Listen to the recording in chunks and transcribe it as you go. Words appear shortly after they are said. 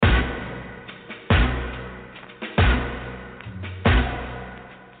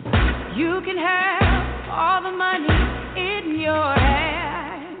You can have all the money in your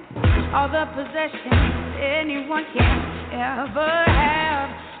hand, all the possessions anyone can ever have,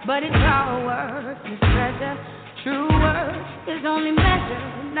 but it's all worthless treasure. True worth is only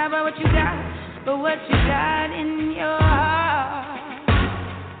measured not by what you got, but what you got in your heart.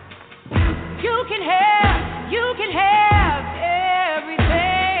 You can have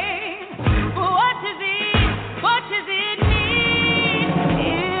everything, but what does it mean?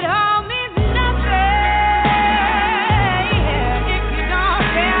 It all means nothing if you don't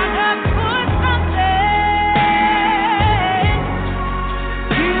stand up for something.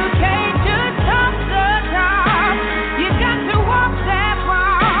 You can't just top the top, you got to walk that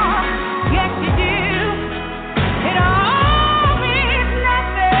walk. Yes, you do. It all means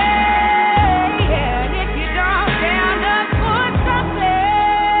nothing if you don't stand up for something.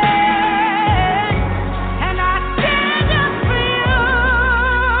 And I stand up for you.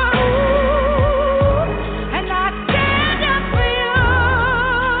 And I stand up for you.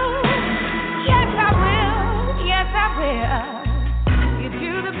 Yes, I will. Yes, I will. You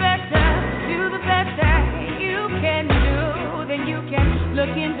do the best that you can do. Then you can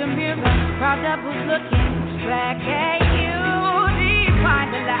look in the mirror, proud of who's looking back at you.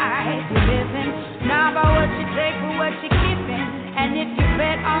 Define the life you're living, not by what you take, but what you're keeping. And if you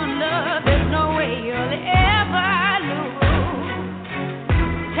bet on love, there's no way you'll ever lose.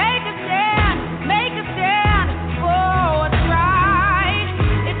 Take a stand, make a stand for what's right.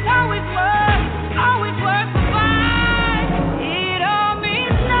 It's always worth the fight. It all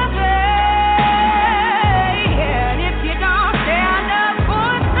means nothing if you don't stand up for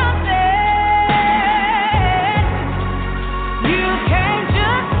something. You can't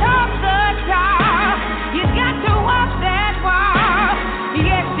just top the top, you got to walk that walk.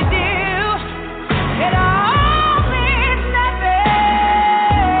 Yes, you do. It all means nothing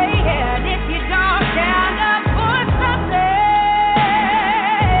if you don't stand up for something.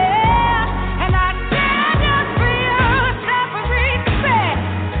 And I stand up for you, self-respect,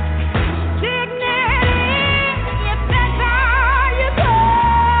 dignity. If that's all you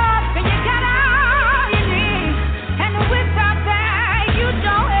got, then you got all you need. And without that, you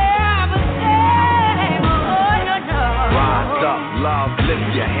don't ever stay. Oh, no. Rise up, love, lift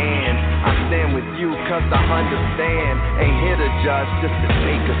your hand. I stand with you cause I understand. Ain't here to judge, just to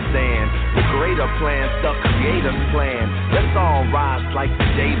take a stand. The greater plan's the creator's plan. Let's all rise like the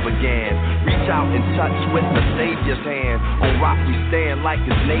day began. Reach out and touch with the Savior's hand. On rock we stand like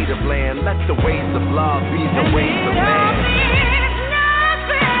his native land. Let the ways of love be the ways of man.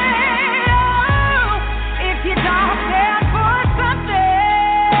 If you don't stand for something,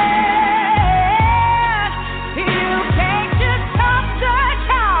 you can't just talk the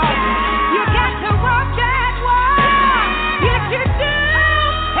talk. You got to walk that walk. Yes, you do.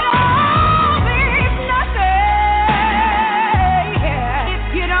 It all means nothing if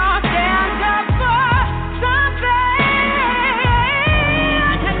you don't stand up for something.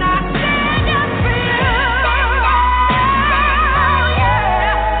 And I stand up for you.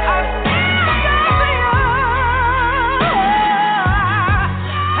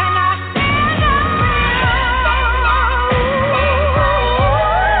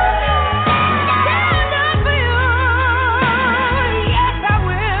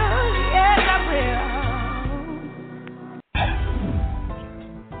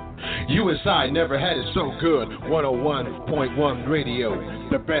 USI never had it so good. 101.1 Radio,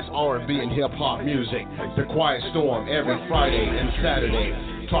 the best R&B and hip-hop music. The Quiet Storm every Friday and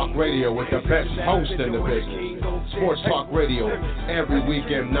Saturday. Talk radio with the best host in the business. Sports Talk Radio every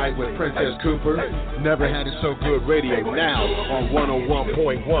weekend night with Princess Cooper. Never had it so good radio now on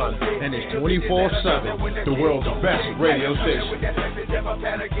 101.1, and it's 24/7. The world's best radio station.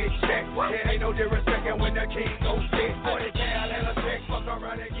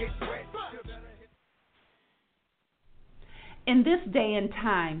 In this day and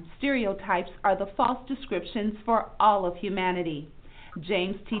time, stereotypes are the false descriptions for all of humanity.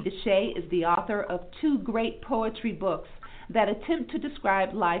 James T. DeShay is the author of 2 great poetry books that attempt to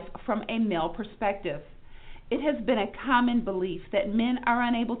describe life from a male perspective. It has been a common belief that men are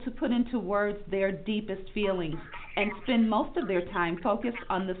unable to put into words their deepest feelings and spend most of their time focused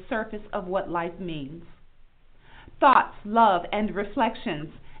on the surface of what life means. Thoughts, love, and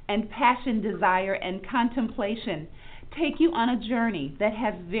reflections, and passion, desire, and contemplation take you on a journey that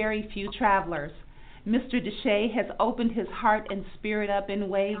has very few travelers. Mr. DeShay has opened his heart and spirit up in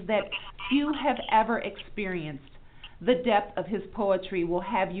ways that few have ever experienced. The depth of his poetry will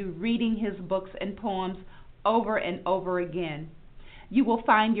have you reading his books and poems over and over again. You will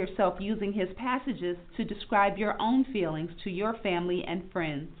find yourself using his passages to describe your own feelings to your family and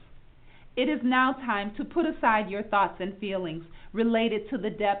friends. It is now time to put aside your thoughts and feelings related to the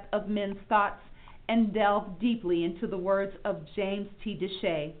depth of men's thoughts and delve deeply into the words of James T.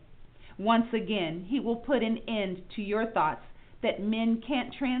 DeShay. Once again, he will put an end to your thoughts that men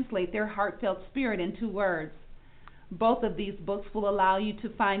can't translate their heartfelt spirit into words. Both of these books will allow you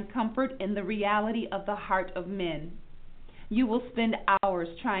to find comfort in the reality of the heart of men. You will spend hours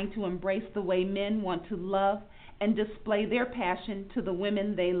trying to embrace the way men want to love and display their passion to the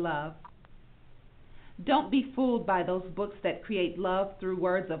women they love. Don't be fooled by those books that create love through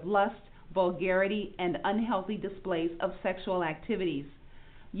words of lust, vulgarity, and unhealthy displays of sexual activities.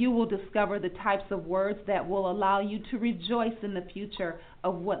 You will discover the types of words that will allow you to rejoice in the future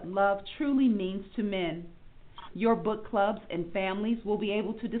of what love truly means to men. Your book clubs and families will be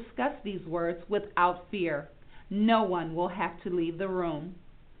able to discuss these words without fear. No one will have to leave the room.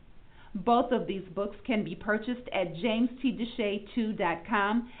 Both of these books can be purchased at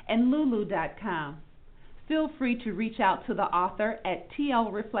jamestdeshay2.com and lulu.com. Feel free to reach out to the author at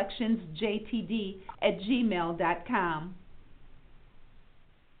tlreflectionsjtd@gmail.com.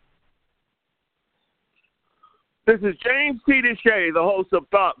 This is James T. DeShay, the host of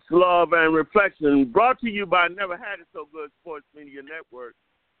Thoughts, Love, and Reflection, brought to you by Never Had It So Good Sports Media Network.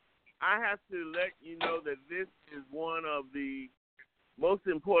 I have to let you know that this is one of the most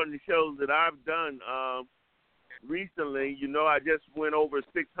important shows that I've done recently. You know, I just went over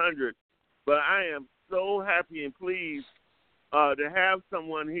 600, but I am so happy and pleased to have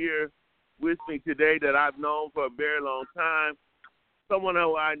someone here with me today that I've known for a very long time, someone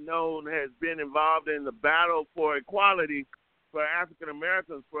who I know has been involved in the battle for equality for African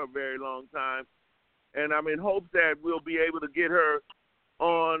Americans for a very long time, and I'm in hopes that we'll be able to get her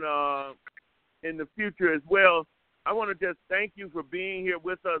on in the future as well. I want to just thank you for being here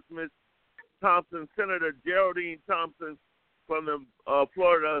with us, Ms. Thompson, Senator Geraldine Thompson from the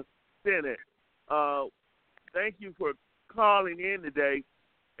Florida Senate. Thank you for calling in today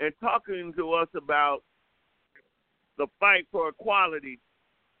and talking to us about the fight for equality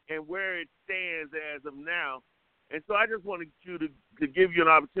and where it stands as of now. And so I just wanted you to give you an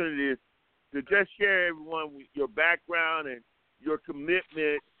opportunity to just share everyone with your background and your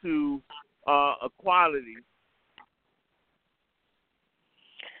commitment to equality.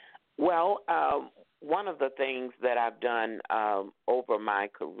 Well, one of the things that I've done over my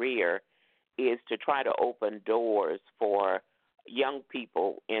career is to try to open doors for young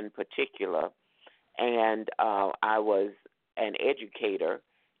people in particular. And I was an educator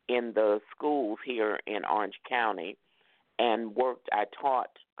in the schools here in Orange County and I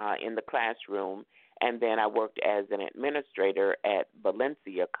taught in the classroom, and then I worked as an administrator at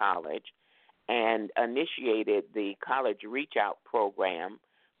Valencia College and initiated the College Reach Out program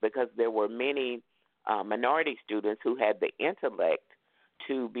because there were many minority students who had the intellect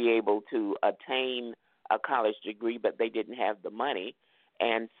to be able to attain a college degree, but they didn't have the money.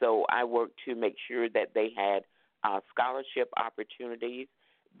 And so I worked to make sure that they had scholarship opportunities,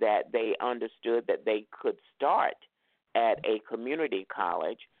 that they understood that they could start at a community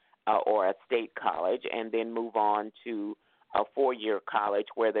college or a state college and then move on to a 4-year college,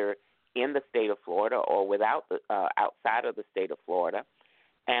 whether in the state of Florida or outside of the state of Florida.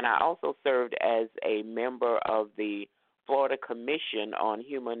 And I also served as a member of the Florida Commission on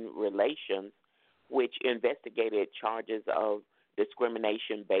Human Relations, which investigated charges of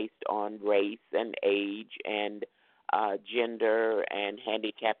discrimination based on race and age and gender and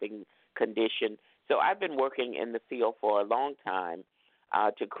handicapping condition. So I've been working in the field for a long time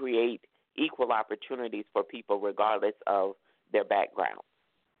to create equal opportunities for people regardless of their background.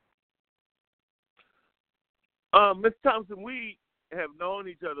 Ms. Thompson, we have known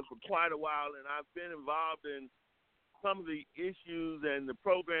each other for quite a while, and I've been involved in some of the issues and the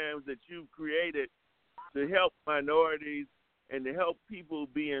programs that you've created to help minorities and to help people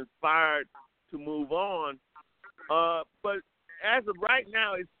be inspired to move on. But as of right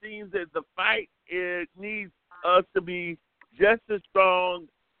now, it seems that the fight needs us to be just as strong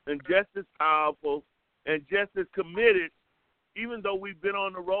and just as powerful and just as committed, even though we've been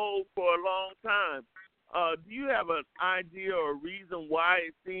on the road for a long time. Do you have an idea or a reason why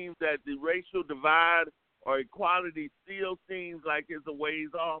it seems that the racial divide or equality still seems like it's a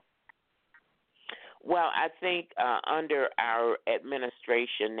ways off? Well, I think under our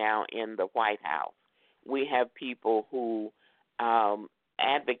administration now in the White House, we have people who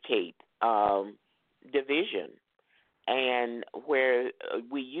advocate division, and where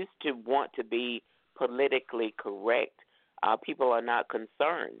we used to want to be politically correct, people are not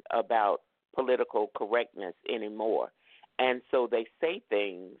concerned about political correctness anymore. And so they say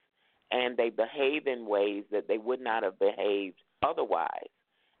things and they behave in ways that they would not have behaved otherwise.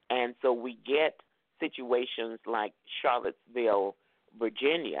 And so we get situations like Charlottesville,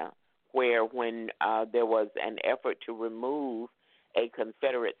 Virginia, where when there was an effort to remove a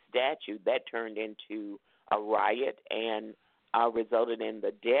Confederate statue, that turned into a riot and resulted in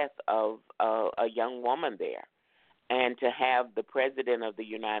the death of a young woman there. And to have the President of the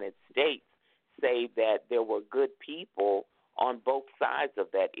United States say that there were good people on both sides of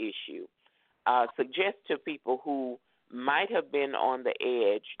that issue suggests to people who might have been on the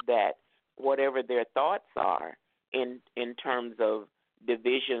edge that whatever their thoughts are in terms of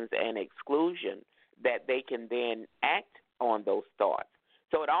divisions and exclusion, that they can then act on those thoughts.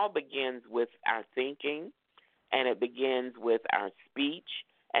 So it all begins with our thinking, and it begins with our speech,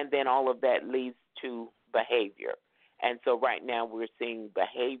 and then all of that leads to behavior. And so right now we're seeing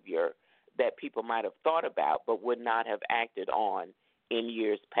behavior that people might have thought about but would not have acted on in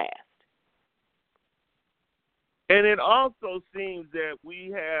years past. And it also seems that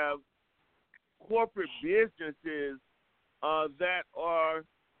we have corporate businesses that are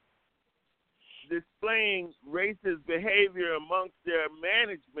displaying racist behavior amongst their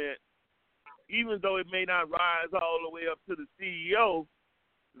management, even though it may not rise all the way up to the CEO,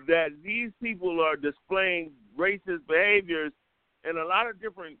 that these people are displaying racist behaviors in a lot of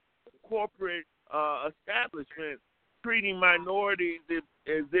different corporate establishments, treating minorities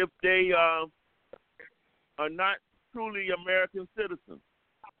as if they are not truly American citizens.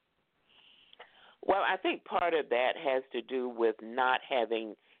 Well, I think part of that has to do with not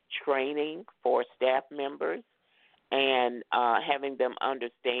having training for staff members and having them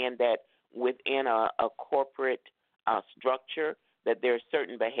understand that within a corporate structure that there are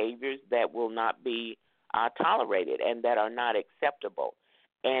certain behaviors that will not be tolerated and that are not acceptable,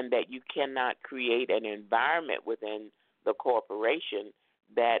 and that you cannot create an environment within the corporation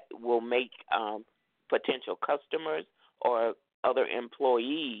that will make potential customers or other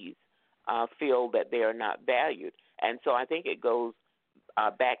employees feel that they are not valued. And so I think it goes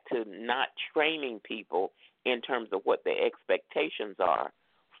back to not training people in terms of what the expectations are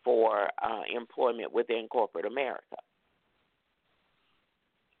for employment within corporate America.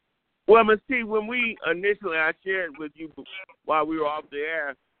 Well, Ms. T, when I shared with you while we were off the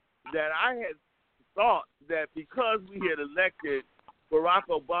air that I had thought that because we had elected Barack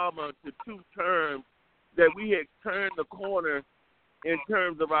Obama to 2 terms, that we had turned the corner in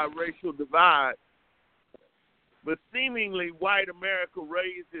terms of our racial divide. But seemingly white America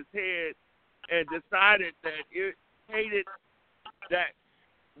raised its head and decided that it hated that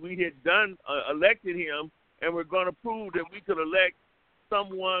we had elected him, and we're going to prove that we could elect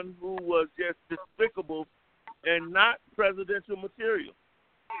someone who was just despicable and not presidential material.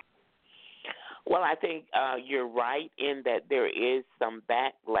 Well, I think you're right in that there is some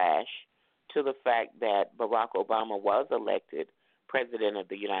backlash to the fact that Barack Obama was elected President of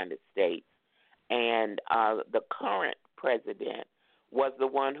the United States, and the current president was the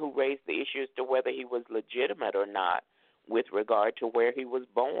one who raised the issues to whether he was legitimate or not with regard to where he was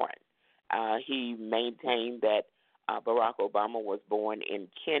born. He maintained that Barack Obama was born in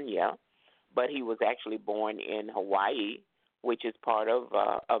Kenya, but he was actually born in Hawaii, which is part of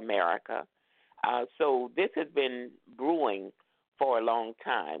America. So this has been brewing for a long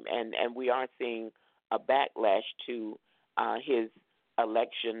time, and we are seeing a backlash to his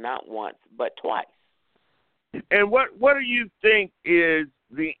election not once but twice. And what do you think is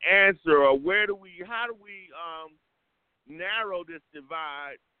the answer, or how do we narrow this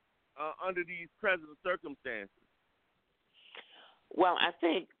divide under these present circumstances? Well, I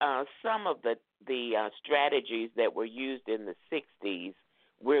think some of the strategies that were used in the 60s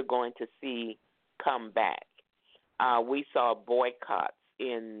we're going to see come back. We saw boycotts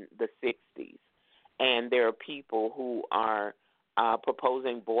in the 60s, and there are people who are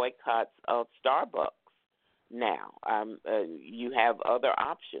proposing boycotts of Starbucks now. You have other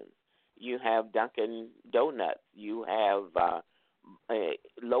options. You have Dunkin' Donuts. You have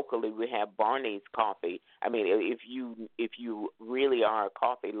locally we have Barney's Coffee. I mean, if you really are a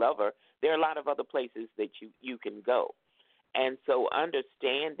coffee lover, there are a lot of other places that you can go. And so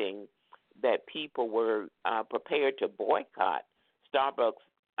understanding that people were prepared to boycott, Starbucks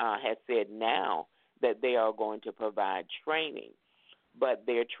has said now that they are going to provide training, but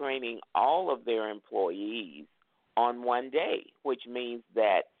they're training all of their employees on one day, which means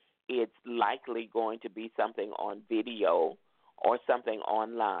that it's likely going to be something on video or something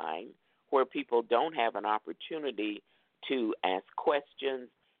online where people don't have an opportunity to ask questions.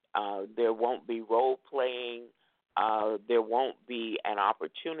 There won't be role playing. There won't be an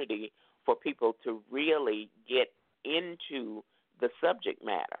opportunity for people to really get into the subject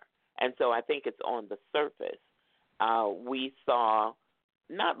matter. And so I think it's on the surface. We saw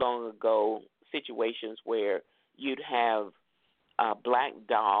not long ago situations where you'd have black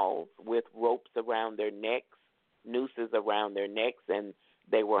dolls with ropes around their necks, nooses around their necks, and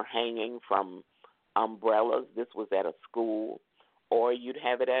they were hanging from umbrellas. This was at a school, or you'd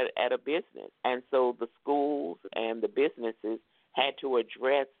have it at a business. And so the schools and the businesses had to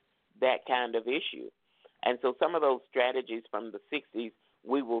address that kind of issue. And so some of those strategies from the 60s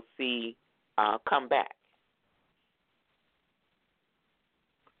we will see come back.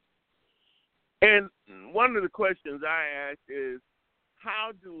 And one of the questions I ask is,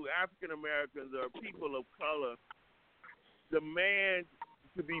 how do African Americans or people of color demand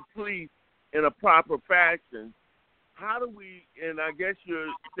to be policed in a proper fashion? How do we, and I guess you're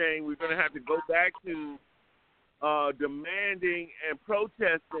saying we're going to have to go back to demanding and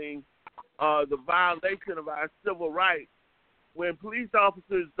protesting the violation of our civil rights when police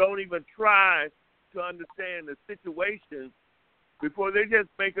officers don't even try to understand the situation before they just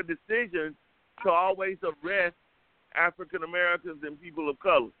make a decision to always arrest African Americans and people of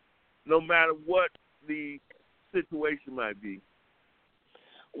color, no matter what the situation might be?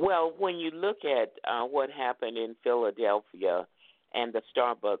 Well, when you look at what happened in Philadelphia and the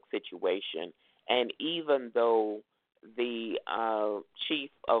Starbucks situation, and even though the chief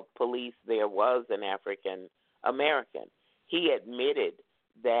of police there was an African American, he admitted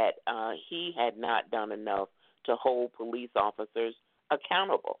that he had not done enough to hold police officers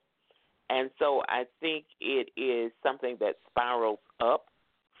accountable. And so I think it is something that spirals up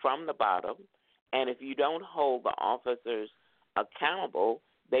from the bottom, and if you don't hold the officers accountable,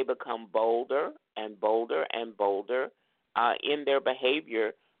 they become bolder and bolder and bolder in their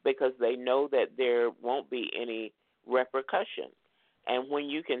behavior because they know that there won't be any repercussion. And when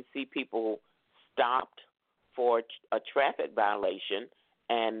you can see people stopped for a traffic violation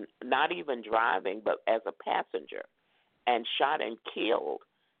and not even driving but as a passenger and shot and killed,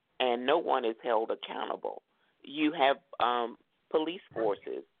 and no one is held accountable, you have police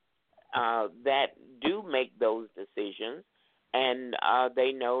forces that do make those decisions, and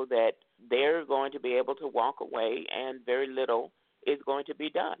they know that they're going to be able to walk away and very little is going to be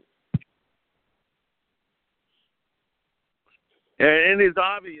done. And it's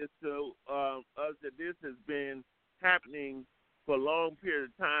obvious to us that this has been happening for a long period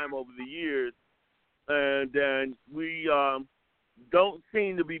of time over the years, and we don't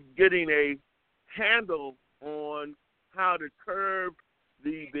seem to be getting a handle on how to curb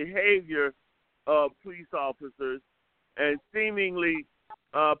the behavior of police officers, and seemingly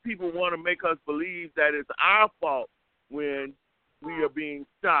people want to make us believe that it's our fault when we are being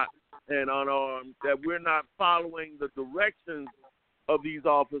shot and unarmed, that we're not following the directions of these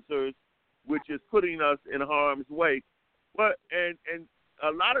officers, which is putting us in harm's way. But and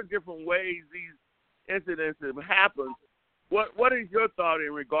a lot of different ways these incidents have happened. What is your thought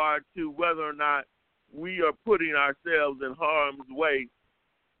in regard to whether or not we are putting ourselves in harm's way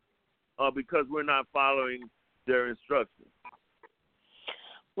because we're not following their instructions?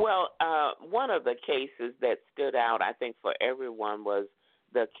 Well, one of the cases that stood out, I think, for everyone was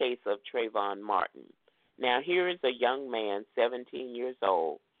the case of Trayvon Martin. Now, here is a young man, 17 years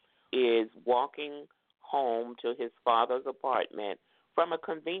old, is walking home to his father's apartment from a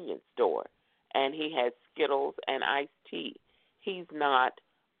convenience store, and he has Skittles and iced tea. He's not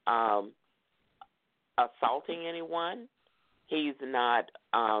assaulting anyone. He's not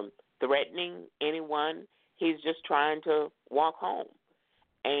threatening anyone. He's just trying to walk home.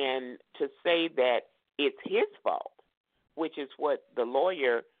 And to say that it's his fault, which is what the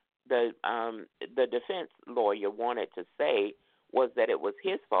lawyer, the defense lawyer wanted to say, was that it was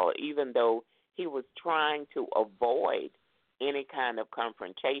his fault, even though he was trying to avoid any kind of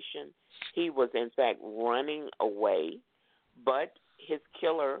confrontation. He was, in fact, running away, but his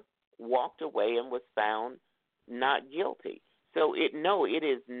killer walked away and was found not guilty. So, it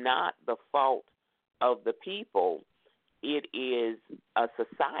is not the fault of the people. It is a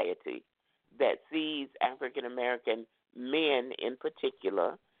society that sees African American men in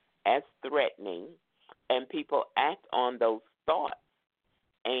particular as threatening, and people act on those thoughts.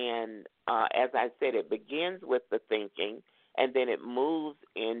 And as I said, it begins with the thinking, and then it moves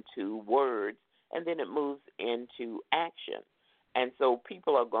into words, and then it moves into action. And so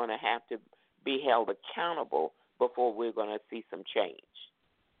people are going to have to be held accountable before we're going to see some change.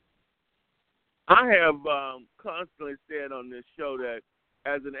 I have constantly said on this show that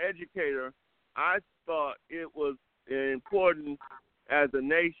as an educator, I thought it was important as a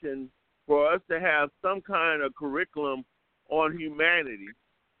nation for us to have some kind of curriculum on humanity,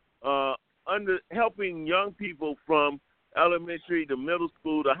 helping young people from elementary to middle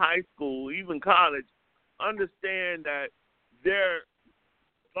school to high school, even college, understand that their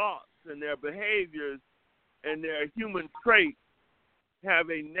thoughts and their behaviors and their human traits can have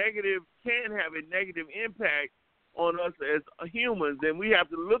a negative impact on us as humans, and we have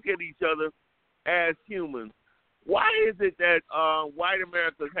to look at each other as humans. Why is it that white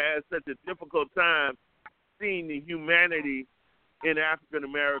America has such a difficult time seeing the humanity in African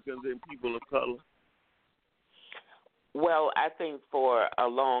Americans and people of color? Well, I think for a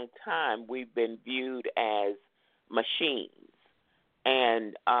long time we've been viewed as machines.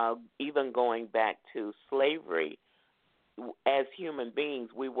 And even going back to slavery, as human beings,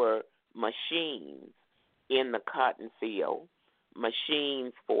 we were machines in the cotton field,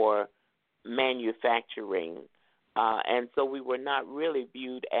 machines for manufacturing, and so we were not really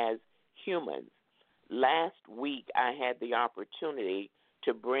viewed as humans. Last week, I had the opportunity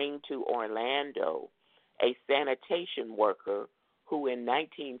to bring to Orlando a sanitation worker who in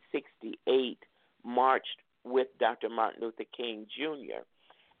 1968 marched with Dr. Martin Luther King Jr.,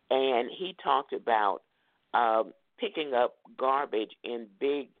 and he talked about picking up garbage in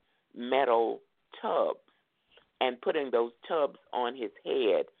big metal tubs and putting those tubs on his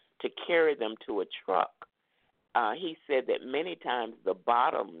head to carry them to a truck. He said that many times the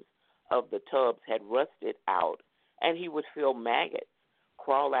bottoms of the tubs had rusted out, and he would feel maggots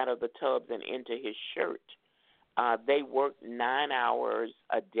crawl out of the tubs and into his shirt. They worked 9 hours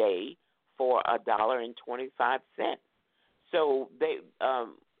a day for $1.25. So they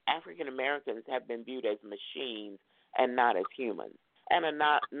African Americans have been viewed as machines and not as humans, and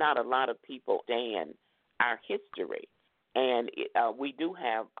not a lot of people understand our history. And we do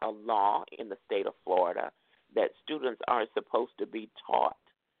have a law in the state of Florida that students are supposed to be taught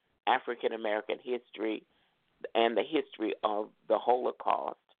African American history and the history of the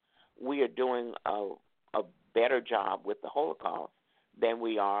Holocaust. We are doing a better job with the Holocaust than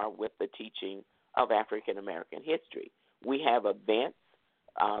we are with the teaching of African American history. We have events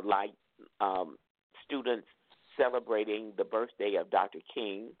like students celebrating the birthday of Dr.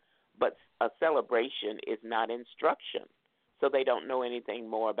 King, but a celebration is not instruction. So they don't know anything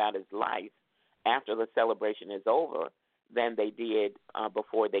more about his life after the celebration is over than they did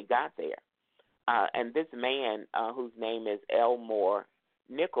before they got there. And this man, whose name is Elmore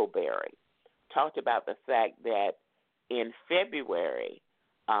Nickelberry, talked about the fact that in February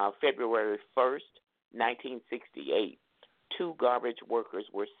 1st, 1968, two garbage workers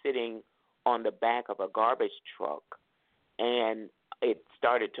were sitting on the back of a garbage truck, and it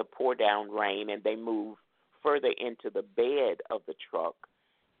started to pour down rain, and they moved further into the bed of the truck,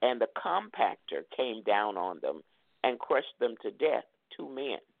 and the compactor came down on them and crushed them to death, two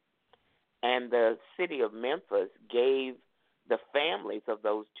men. And the city of Memphis gave the families of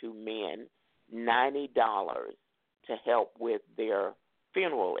those two men $90 to help with their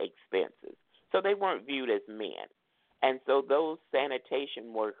funeral expenses. So they weren't viewed as men. And so those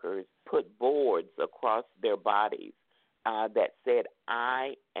sanitation workers put boards across their bodies that said,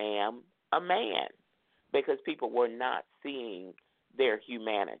 "I am a man," because people were not seeing their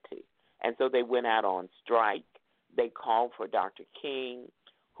humanity. And so they went out on strike. They called for Dr. King,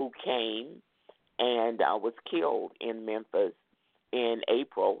 who came and was killed in Memphis in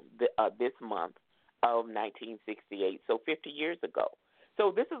April this month of 1968, so 50 years ago.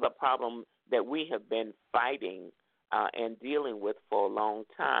 So this is a problem that we have been fighting and dealing with for a long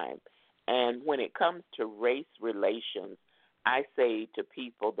time. And when it comes to race relations, I say to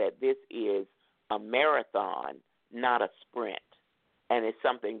people that this is a marathon, not a sprint. And it's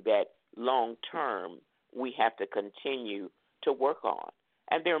something that long term we have to continue to work on.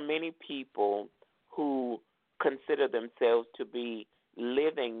 And there are many people who consider themselves to be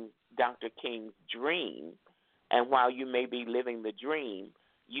living Dr. King's dream. And while you may be living the dream,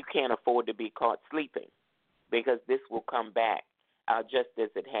 you can't afford to be caught sleeping, because this will come back just as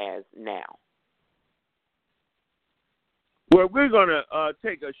it has now. Well, we're going to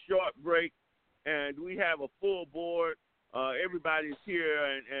take a short break, and we have a full board. Everybody's here,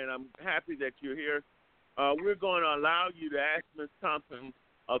 and I'm happy that you're here. We're going to allow you to ask Ms. Thompson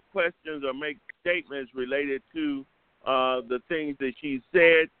questions or make statements related to the things that she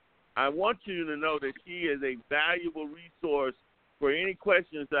said. I want you to know that she is a valuable resource for any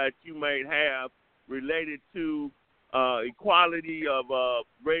questions that you might have related to equality of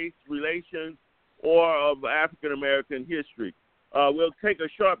race relations or of African American history. We'll take a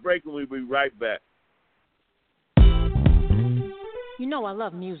short break and we'll be right back. You know I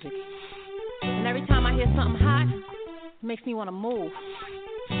love music. And every time I hear something hot, it makes me want to move.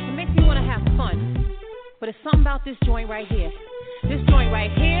 It makes me want to have fun. But it's something about this joint right here. This joint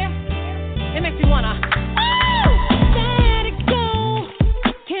right here, it makes me want to, let it go.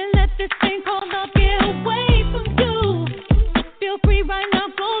 Can't let this thing called love get away from you. Feel free right now,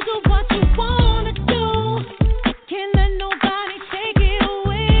 go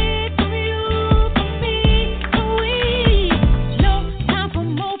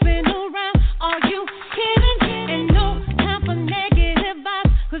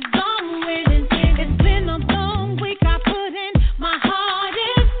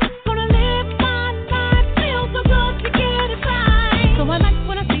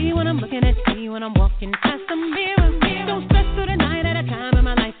when I'm walking past the mirror. Don't stress through the night at a time in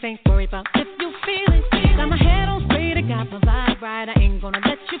my life. Ain't worried about if you feel it. Got my head on straight, I got my vibe right. I ain't gonna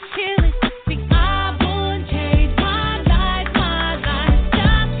let you kill it. See, I wouldn't change my life,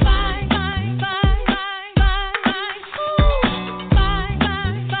 just fine, fine, fine, fine, fine, fine, ooh, fine,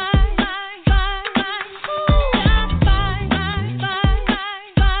 fine, fine, fine, fine, fine, ooh, just fine, fine, fine, fine,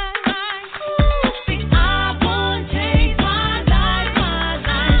 fine, fine, ooh. See, I wouldn't change my life,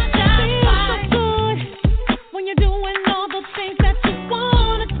 just fine. Feels so good when you're doing all the things that you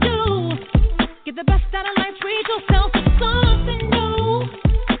wanna do. Get the best out of life, treat yourself to something new.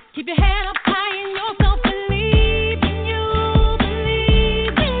 Keep your head up high in yourself, believe in you,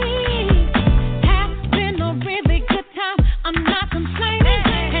 believe in. Having a really good time, I'm not complaining,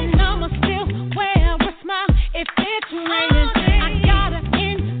 and I'ma still wear a smile if it's raining. I gotta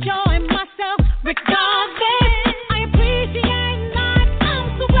enjoy myself regardless. I appreciate life, I'm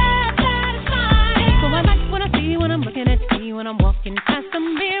so glad that it's mine. So I like what I see when I'm looking at you, when I'm walking past the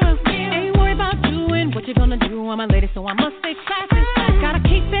mirror. Ain't worried about doing what you're gonna do. I'm a lady, so I must stay classy. Gotta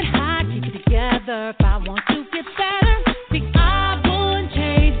keep it hot, keep it together if I want to get better. See, I wouldn't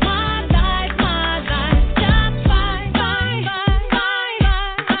change my life, just fine, fine, fine,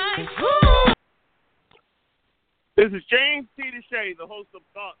 fine, fine. Ooh. This is James T. DeShay, the host of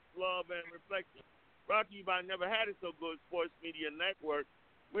Thoughts, Love, and Reflection, brought to you by Never Had It So Good Sports Media Network.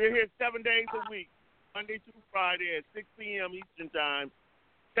 We're here 7 days a week, Monday through Friday at 6 p.m. Eastern Time,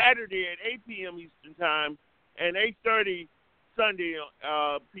 Saturday at 8 p.m. Eastern Time, and 8:30 Sunday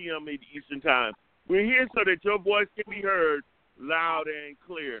p.m. Eastern Time. We're here so that your voice can be heard loud and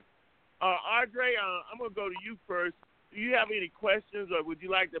clear. Audrey, I'm going to go to you first. Do you have any questions, or would you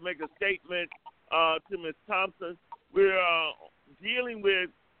like to make a statement to Ms. Thompson? We're dealing with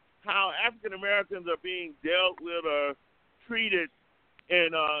how African Americans are being dealt with or treated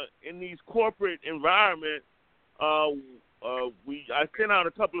in these corporate environments. I sent out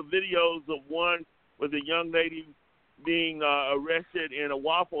a couple of videos of one with a young lady being arrested in a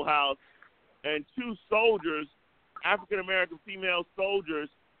Waffle House, and two soldiers, African American female soldiers,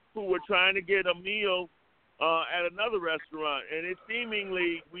 who were trying to get a meal at another restaurant. And it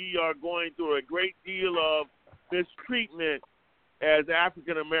seemingly we are going through a great deal of mistreatment as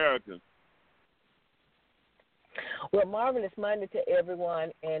African Americans. Well, marvelous Monday to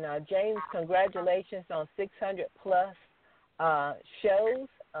everyone. And James, congratulations on 600 plus shows.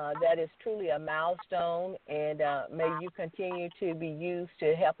 That is truly a milestone, and may you continue to be used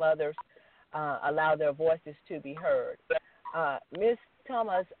to help others allow their voices to be heard. Ms.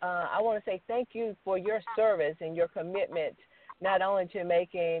 Thomas, I want to say thank you for your service and your commitment, not only to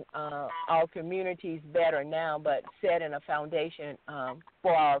making our communities better now, but setting a foundation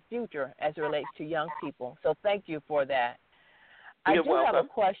for our future as it relates to young people. So thank you for that. You're I do welcome. have a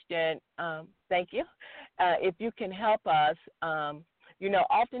question. Thank you. If you can help us,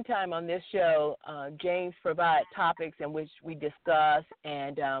 oftentimes on this show, James provides topics in which we discuss,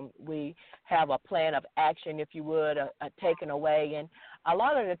 and we have a plan of action, if you would, taken away. And a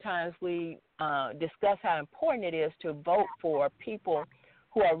lot of the times we discuss how important it is to vote for people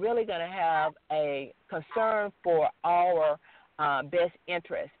who are really going to have a concern for our best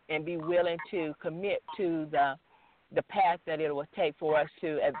interest and be willing to commit to the path that it will take for us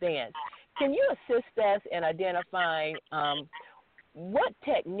to advance. Can you assist us in identifying what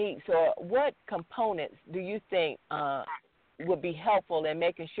techniques or what components do you think would be helpful in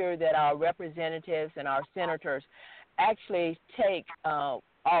making sure that our representatives and our senators actually take our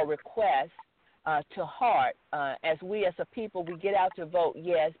requests to heart? As we as a people, we get out to vote,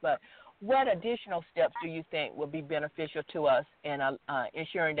 yes, but what additional steps do you think would be beneficial to us in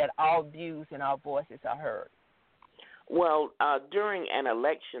ensuring that our views and our voices are heard? Well, during an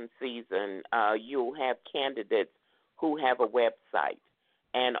election season, you'll have candidates who have a website,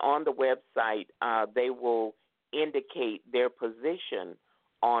 and on the website, they will indicate their position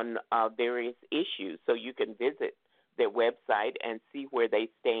on various issues. So you can visit their website and see where they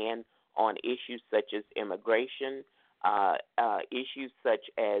stand on issues such as immigration, issues such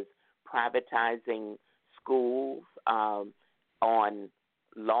as privatizing schools, on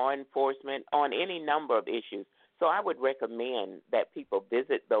law enforcement, on any number of issues. So I would recommend that people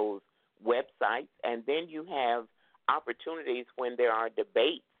visit those websites, and then you have opportunities when there are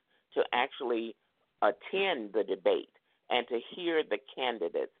debates to actually attend the debate and to hear the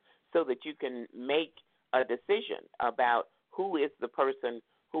candidates so that you can make a decision about who is the person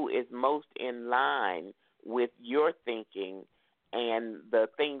who is most in line with your thinking and the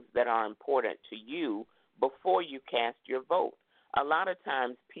things that are important to you before you cast your vote. A lot of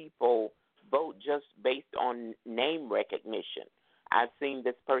times people vote just based on name recognition. I've seen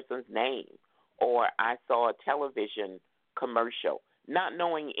this person's name, or I saw a television commercial, not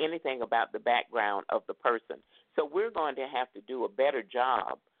knowing anything about the background of the person. So we're going to have to do a better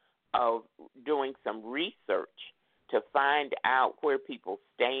job of doing some research to find out where people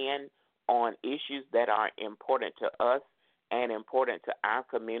stand on issues that are important to us and important to our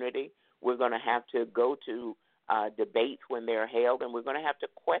community. We're going to have to go to debates when they're held, and we're going to have to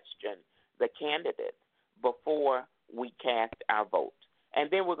question the candidates before we cast our vote. And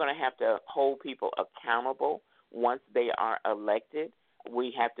then we're going to have to hold people accountable once they are elected.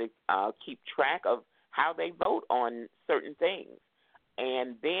 We have to keep track of how they vote on certain things.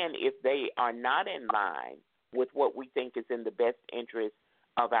 And then if they are not in line with what we think is in the best interest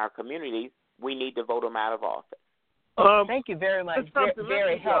of our communities, we need to vote them out of office. Thank you very much.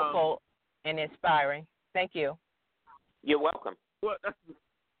 Very helpful and inspiring. Thank you. You're welcome. Well,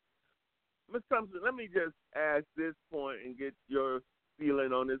 Ms. Thompson, let me just ask this point and get your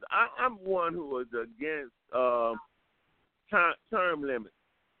feeling on this. I'm one who is against term limits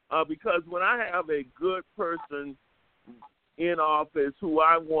because when I have a good person in office who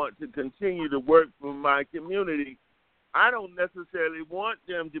I want to continue to work for my community, I don't necessarily want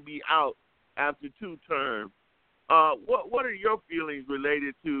them to be out after 2 terms. What are your feelings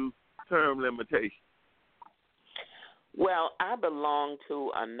related to term limitations? Well, I belong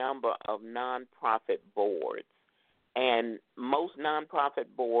to a number of nonprofit boards, and most nonprofit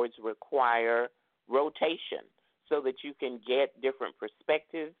boards require rotation so that you can get different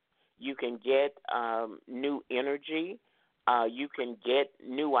perspectives, you can get new energy, you can get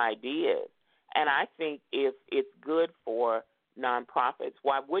new ideas. And I think if it's good for nonprofits,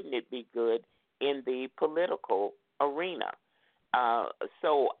 why wouldn't it be good in the political arena?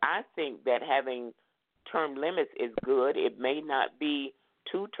 So I think that having term limits is good. It may not be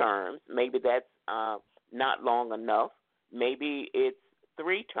 2 terms. Maybe that's not long enough. Maybe it's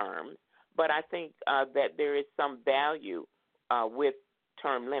 3 terms. But I think that there is some value with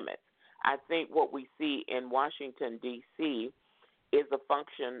term limits. I think what we see in Washington, D.C., is a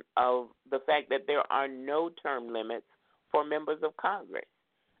function of the fact that there are no term limits for members of Congress.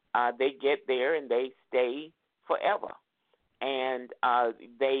 They get there and they stay forever. And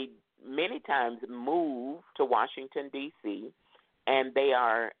they many times move to Washington, D.C., and they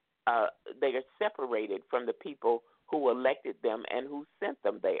are separated from the people who elected them and who sent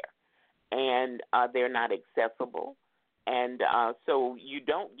them there. And they're not accessible. And so you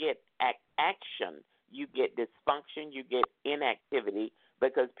don't get action. You get dysfunction. You get inactivity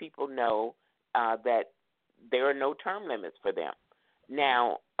because people know that there are no term limits for them.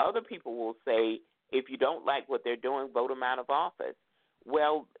 Now, other people will say, if you don't like what they're doing, vote them out of office.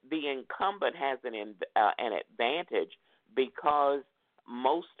 Well, the incumbent has an advantage because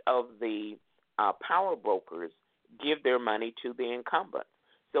most of the power brokers give their money to the incumbents.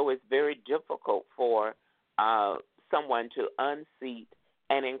 So it's very difficult for someone to unseat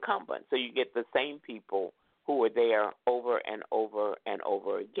an incumbent. So you get the same people who are there over and over and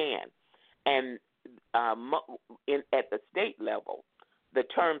over again. And at the state level, the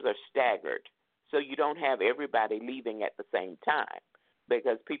terms are staggered. So you don't have everybody leaving at the same time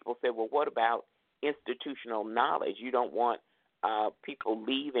because people say, well, what about institutional knowledge? You don't want people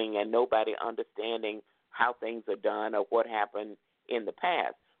leaving and nobody understanding how things are done or what happened in the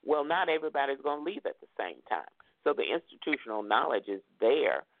past. Well, not everybody's going to leave at the same time. So the institutional knowledge is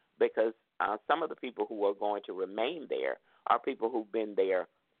there because some of the people who are going to remain there are people who've been there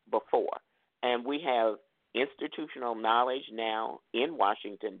before. And we have institutional knowledge now in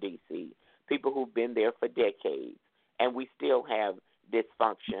Washington, D.C., people who've been there for decades, and we still have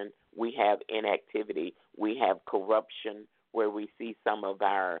dysfunction. We have inactivity. We have corruption where we see some of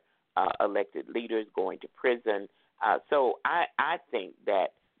our elected leaders going to prison. So I think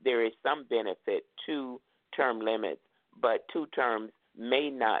that there is some benefit to term limits, but 2 terms may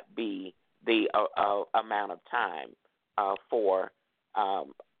not be the amount of time for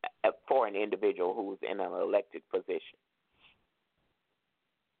an individual who's in an elected position.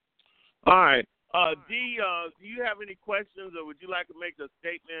 All right. Dee, do you have any questions, or would you like to make a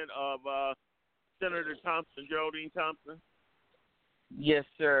statement of Senator Thompson, Geraldine Thompson? Yes,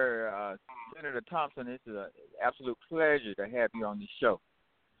 sir. Senator Thompson, it's an absolute pleasure to have you on the show.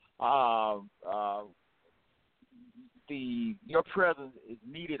 Your presence is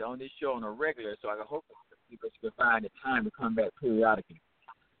needed on this show on a regular, so I hope that you can find the time to come back periodically.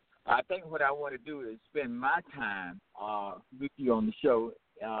 I think what I want to do is spend my time with you on the show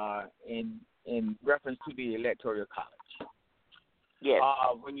in reference to the Electoral College. Yes.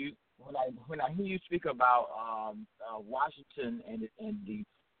 When I hear you speak about Washington and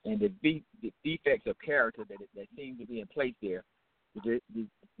the defects of character that seem to be in place there, the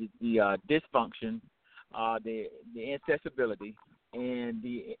dysfunction, the inaccessibility, and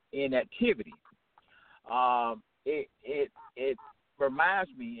the inactivity. It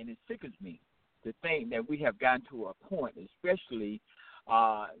reminds me and it sickens me to think that we have gotten to a point, especially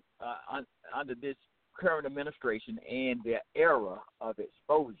under this current administration and the era of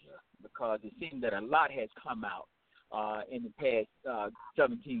exposure, because it seems that a lot has come out in the past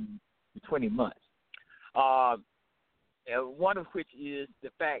 17 to 20 months. One of which is the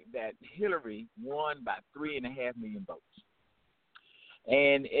fact that Hillary won by 3.5 million votes.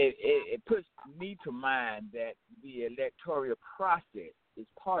 And it puts me to mind that the electoral process is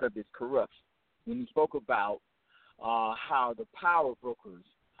part of this corruption. When you spoke about how the power brokers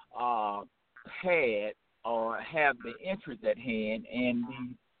had or have the interest at hand, and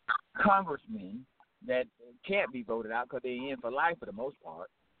the congressmen that can't be voted out because they're in for life for the most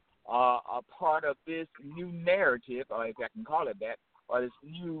part, are part of this new narrative, or if I can call it that, or this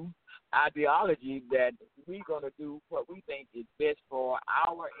new ideology that we're going to do what we think is best for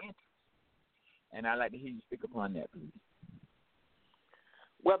our interests. And I'd like to hear you speak upon that, please.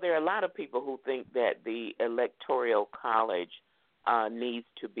 Well, there are a lot of people who think that the Electoral College needs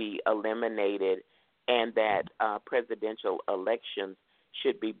to be eliminated, and that presidential elections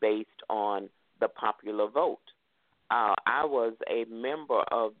should be based on the popular vote. I was a member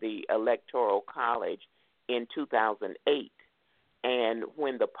of the Electoral College in 2008, and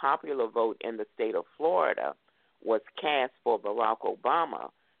when the popular vote in the state of Florida was cast for Barack Obama,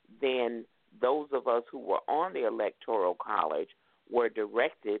 then those of us who were on the Electoral College were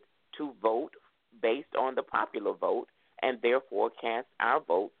directed to vote based on the popular vote, and therefore cast our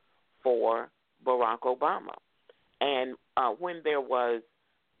vote for Barack Obama. And when there was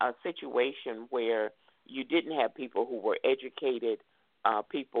a situation where you didn't have people who were educated,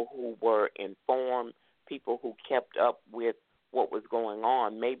 people who were informed, people who kept up with what was going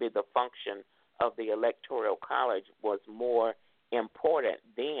on, maybe the function of the Electoral College was more important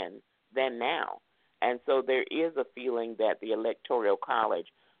then than now. And so there is a feeling that the Electoral College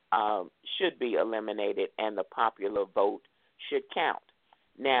should be eliminated and the popular vote should count.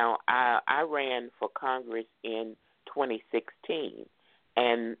 Now, I ran for Congress in 2016,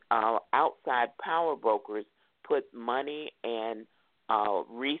 and outside power brokers put money and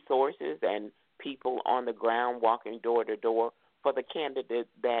resources and people on the ground walking door to door for the candidate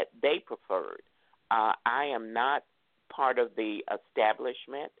that they preferred. I am not part of the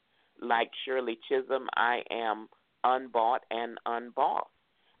establishment. Like Shirley Chisholm, I am unbought and unbossed.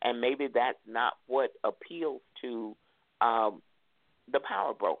 And maybe that's not what appeals to the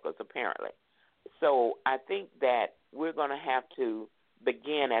power brokers, apparently. So I think that we're going to have to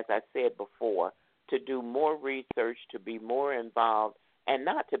begin, as I said before, to do more research, to be more involved, and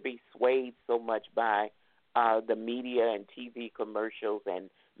not to be swayed so much by the media and TV commercials and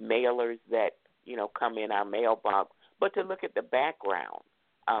mailers that, come in our mailbox, but to look at the background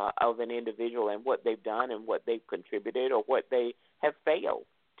of an individual and what they've done and what they've contributed or what they have failed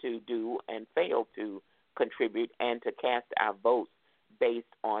to do and failed to contribute, and to cast our votes based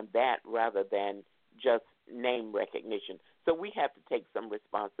on that rather than just name recognition. So we have to take some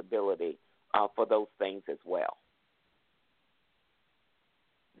responsibility for those things as well.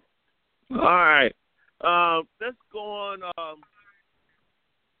 All right. Let's go on.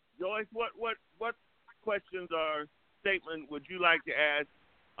 Joyce, what questions or statement would you like to ask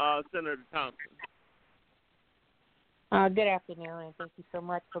Senator Thompson? Good afternoon, and thank you so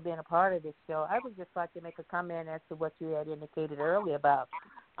much for being a part of this show. I would just like to make a comment as to what you had indicated earlier about.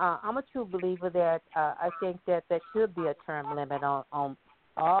 I'm a true believer that I think that there should be a term limit on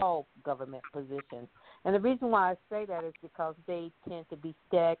all government positions. And the reason why I say that is because they tend to be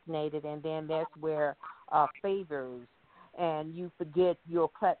stagnated, and then that's where favors and you forget your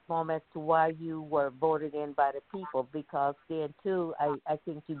platform as to why you were voted in by the people, because then, too, I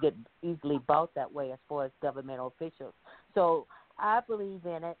think you get easily bought that way as far as governmental officials. So I believe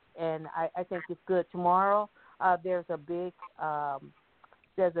in it, and I think it's good. Tomorrow there's a big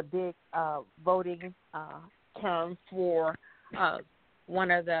voting term for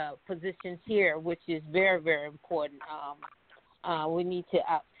one of the positions here, which is very, very important. We need to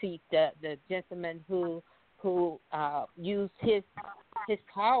outseat the gentleman who used his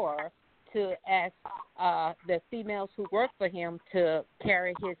power to ask the females who work for him to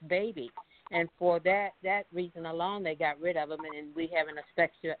carry his baby. And for that reason alone, they got rid of him, and we have an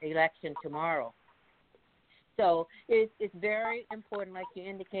special election tomorrow. So it's very important, like you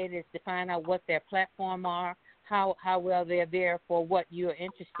indicated, is to find out what their platform are, how well they're there for what you're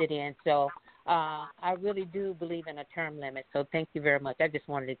interested in. So I really do believe in a term limit. So thank you very much. I just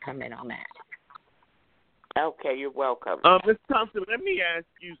wanted to comment on that. Okay, you're welcome. Ms. Thompson, let me ask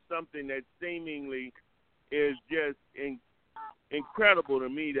you something that seemingly is just incredible to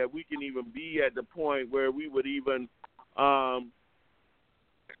me, that we can even be at the point where we would even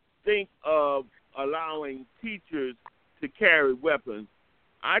think of allowing teachers to carry weapons.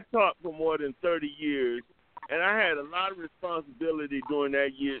 I taught for more than 30 years, and I had a lot of responsibility during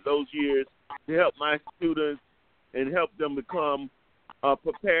those years to help my students and help them become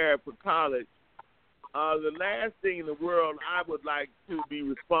prepared for college. The last thing in the world I would like to be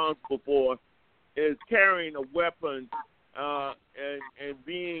responsible for is carrying a weapon and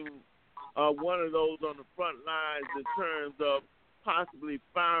being one of those on the front lines in terms of possibly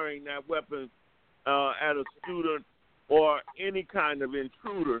firing that weapon at a student or any kind of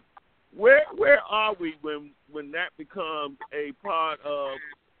intruder. Where are we when that becomes a part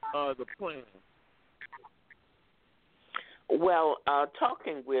of the plan? Well,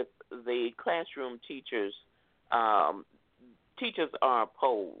 talking with the classroom teachers, teachers are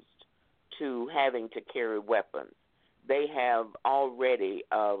opposed to having to carry weapons. They have already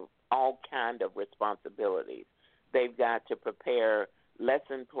all kind of responsibilities. They've got to prepare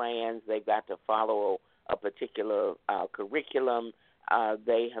lesson plans. They've got to follow a particular curriculum.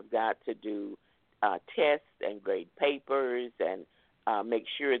 They have got to do tests and grade papers and make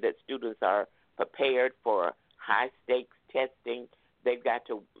sure that students are prepared for high-stakes testing. They've got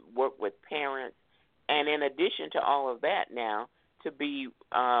to work with parents. And in addition to all of that now, to be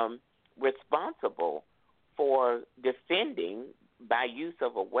responsible for defending, by use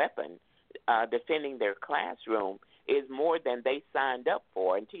of a weapon, defending their classroom is more than they signed up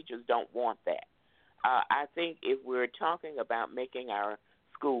for, and teachers don't want that. I think if we're talking about making our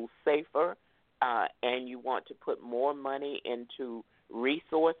schools safer and you want to put more money into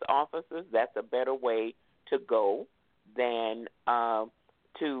resource officers, that's a better way to go than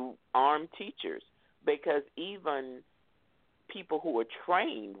to arm teachers, because even people who are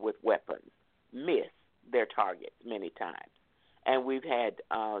trained with weapons miss their targets many times. And we've had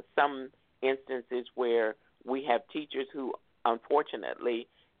some instances where we have teachers who, unfortunately,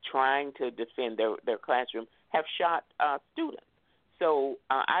 trying to defend their classroom, have shot students. So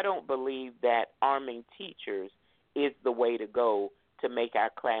I don't believe that arming teachers is the way to go to make our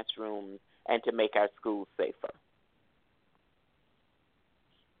classrooms and to make our schools safer.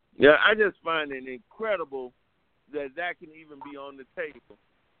 Yeah, I just find it incredible that can even be on the table.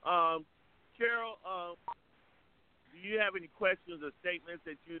 Cheryl, do you have any questions or statements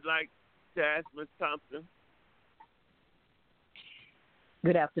that you'd like to ask Ms. Thompson?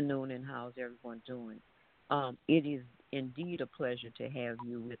 Good afternoon, and how's everyone doing? It is indeed a pleasure to have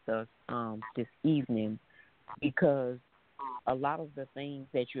you with us this evening, because a lot of the things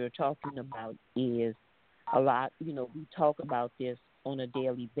that you're talking about is a lot, we talk about this on a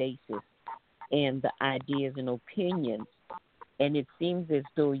daily basis, and the ideas and opinions, and it seems as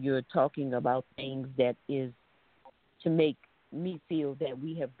though you're talking about things that is to make me feel that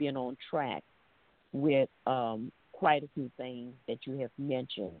we have been on track with quite a few things that you have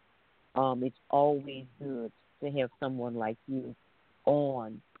mentioned. It's always good to have someone like you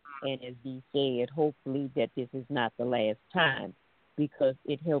on, and as Dee said, hopefully that this is not the last time, because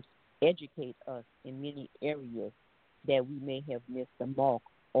it helps educate us in many areas that we may have missed the mark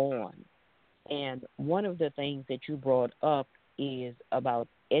on. And one of the things that you brought up is about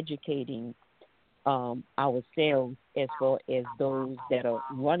educating ourselves as far as those that are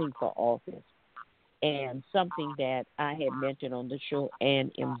running for office. And something that I had mentioned on the show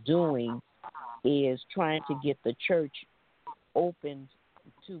and am doing is trying to get the church open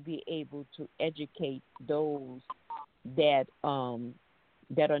to be able to educate those that are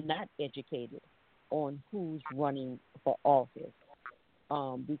not educated on who's running for office.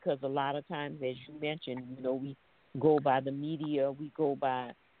 Because a lot of times, as you mentioned, we go by the media, we go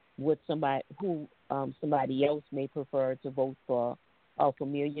by what somebody else may prefer to vote for, a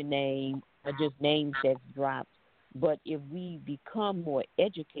familiar name, or just names that's dropped. But if we become more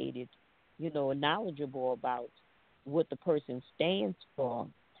educated, knowledgeable about what the person stands for,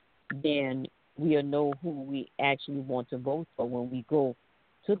 then we'll know who we actually want to vote for when we go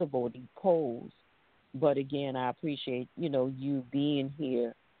to the voting polls. But again, I appreciate, you being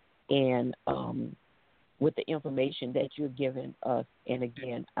here and with the information that you're giving us. And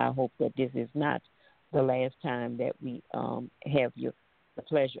again, I hope that this is not the last time that we have the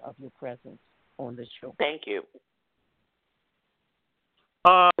pleasure of your presence on the show. Thank you.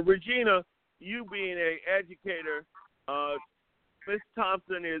 Regina, you being an educator, Ms.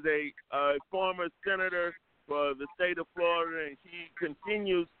 Thompson is a former senator for the state of Florida, and she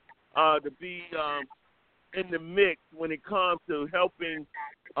continues to be in the mix when it comes to helping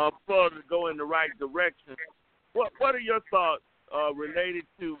Florida go in the right direction. What are your thoughts related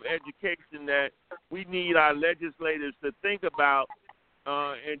to education that we need our legislators to think about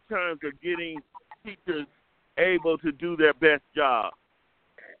in terms of getting teachers able to do their best job?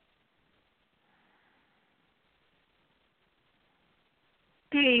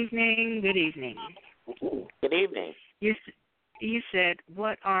 Good evening. Good evening. Good evening. You said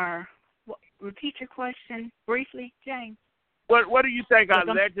repeat your question briefly, James. What do you think our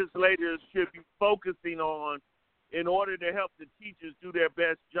legislators should be focusing on in order to help the teachers do their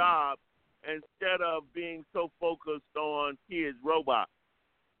best job instead of being so focused on kids' robots?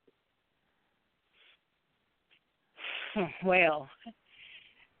 Well,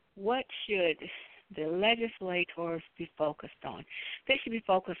 what should the legislators be focused on? They should be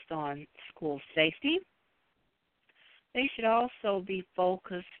focused on school safety. They should also be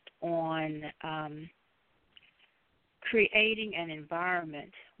focused on creating an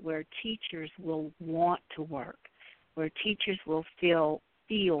environment where teachers will want to work, where teachers will feel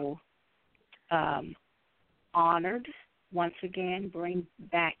honored. Once again, bring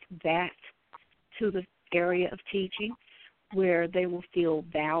back that to the area of teaching where they will feel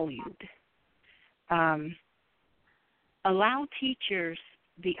valued. Allow teachers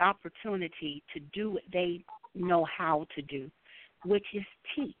the opportunity to do what they know how to do, which is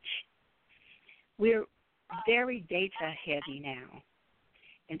teach. We're very data heavy now,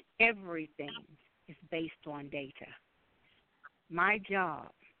 and everything is based on data. My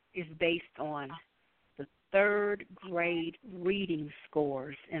job is based on the third grade reading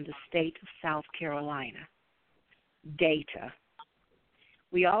scores in the state of South Carolina. Data.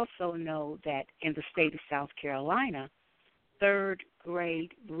 We also know that in the state of South Carolina, third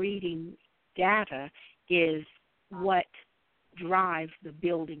grade reading data is what drives the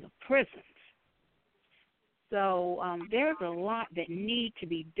building of prisons. So there's a lot that need to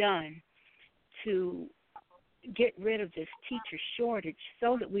be done to get rid of this teacher shortage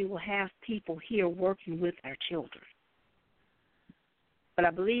so that we will have people here working with our children. But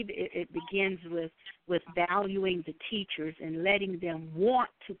I believe it begins with valuing the teachers and letting them want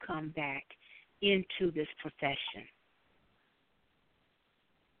to come back into this profession.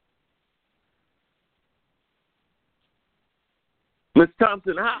 Ms.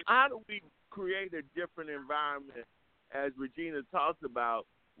 Thompson, how do we create a different environment, as Regina talks about,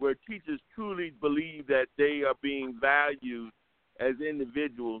 where teachers truly believe that they are being valued as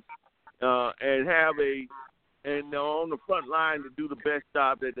individuals and have and they're on the front line to do the best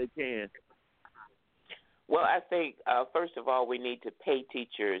job that they can? Well, I think, first of all, we need to pay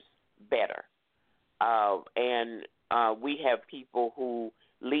teachers better. And we have people who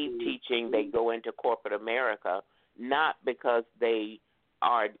leave teaching, they go into corporate America, not because they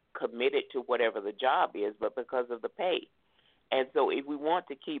are committed to whatever the job is, but because of the pay. And so if we want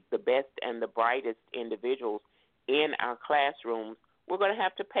to keep the best and the brightest individuals in our classrooms, we're going to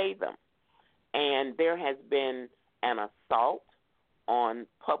have to pay them. And there has been an assault on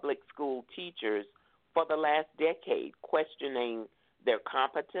public school teachers for the last decade, questioning their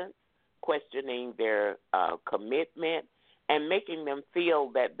competence, questioning their commitment, and making them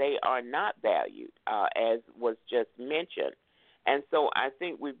feel that they are not valued, as was just mentioned. And so I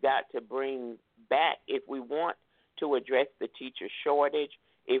think we've got to bring back, if we want to address the teacher shortage,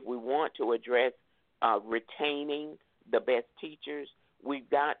 if we want to address retaining the best teachers, we've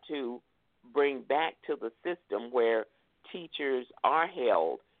got to bring back to the system where teachers are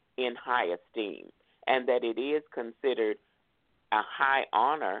held in high esteem and that it is considered a high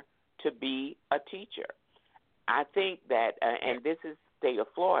honor to be a teacher. I think that, and this is the state of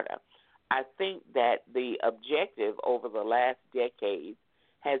Florida, I think that the objective over the last decade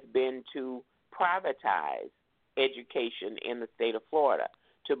has been to privatize education in the state of Florida,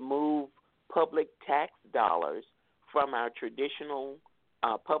 to move public tax dollars from our traditional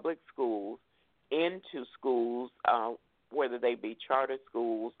public schools into schools, whether they be charter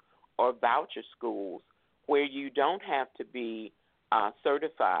schools or voucher schools, where you don't have to be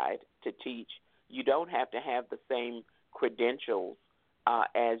certified to teach. You don't have to have the same credentials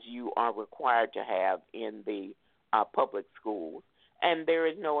as you are required to have in the public schools, and there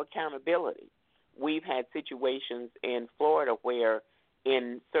is no accountability. We've had situations in Florida where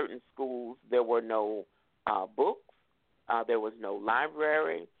in certain schools there were no books, there was no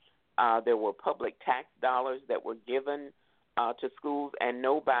library, there were public tax dollars that were given to schools, and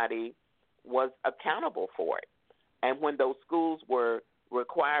nobody was accountable for it. And when those schools were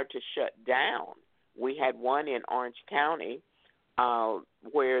required to shut down, we had one in Orange County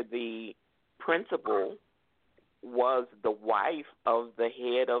where the principal was the wife of the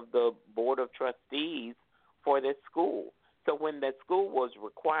head of the board of trustees for this school. So when the school was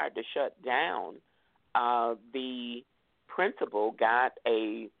required to shut down, the principal got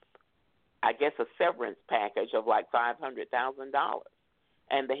a severance package of like $500,000,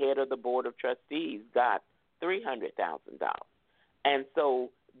 and the head of the board of trustees got $300,000, and so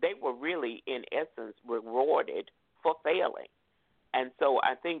they were really, in essence, rewarded for failing. And so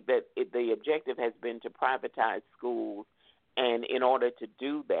I think that the objective has been to privatize schools, and in order to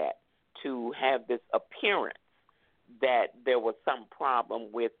do that, to have this appearance that there was some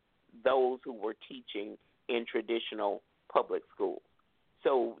problem with those who were teaching in traditional public schools.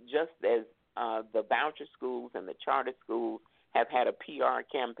 So just as the voucher schools and the charter schools have had a PR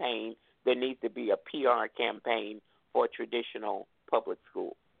campaign, there needs to be a PR campaign for traditional public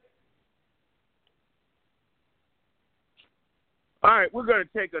schools. All right, we're going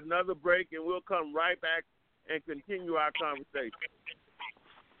to take another break, and we'll come right back and continue our conversation.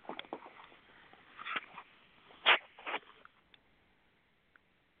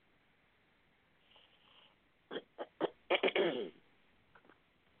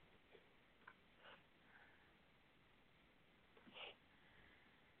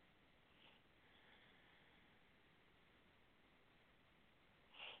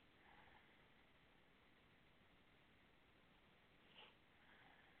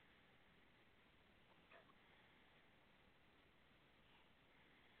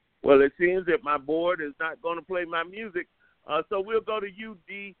 Well, it seems that my board is not going to play my music, so we'll go to you,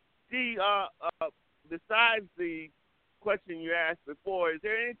 D. D, besides the question you asked before, is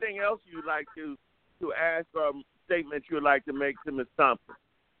there anything else you'd like to ask or statement you'd like to make to Ms. Thompson?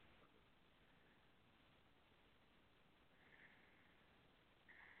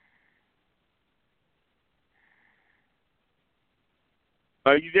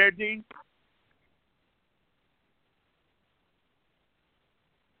 Are you there, D?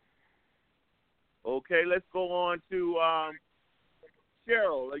 Okay, let's go on to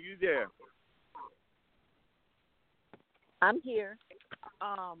Cheryl. Are you there? I'm here.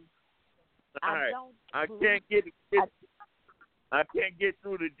 I can't get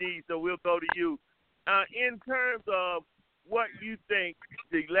through to D, so we'll go to you. In terms of what you think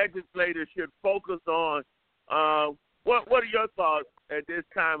the legislators should focus on, what are your thoughts at this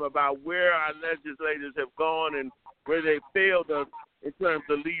time about where our legislators have gone and where they failed us in terms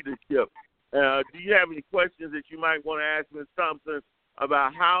of leadership? Do you have any questions that you might want to ask Ms. Thompson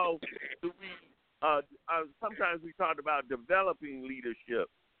about how do we sometimes we talk about developing leadership?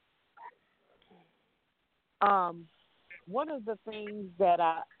 One of the things that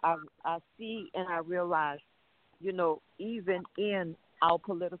I see and I realize, even in our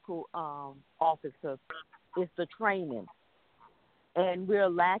political officers, is the training. And we're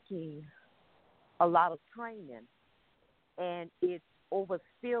lacking a lot of training. And it's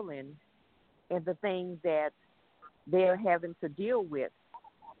overspilling in the things that they're having to deal with.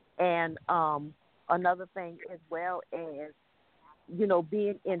 And another thing as well as,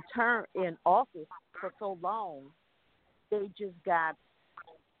 being in office for so long, they just got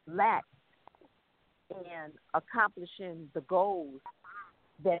lax in accomplishing the goals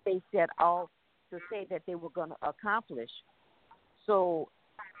that they set out to say that they were going to accomplish. So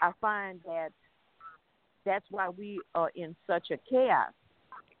I find that that's why we are in such a chaos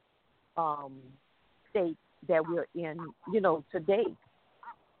state that we're in, today.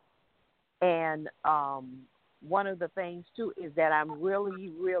 And one of the things, too, is that I'm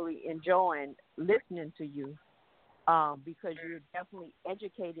really, really enjoying listening to you because you're definitely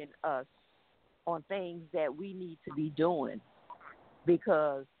educating us on things that we need to be doing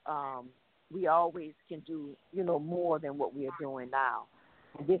because we always can do, more than what we are doing now.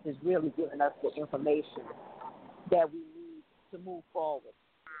 And this is really giving us the information that we need to move forward.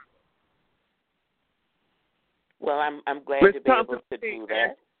 Well, I'm glad to be able to do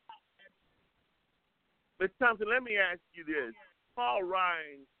that. Ms. Thompson, let me ask you this. Paul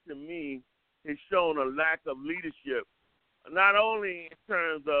Ryan, to me, has shown a lack of leadership, not only in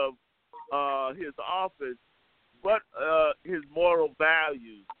terms of his office, but his moral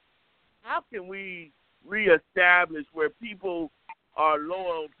values. How can we reestablish where people are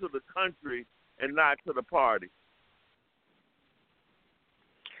loyal to the country and not to the party?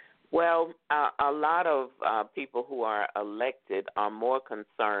 Well, a lot of people who are elected are more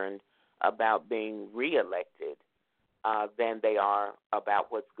concerned about being reelected than they are about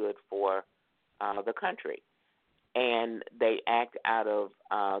what's good for the country. And they act out of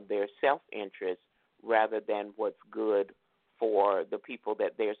their self-interest rather than what's good for the people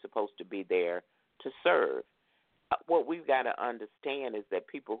that they're supposed to be there to serve. What we've got to understand is that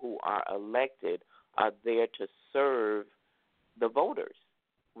people who are elected are there to serve the voters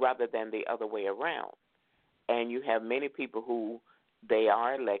rather than the other way around. And you have many people who they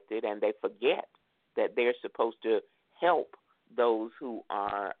are elected and they forget that they're supposed to help those who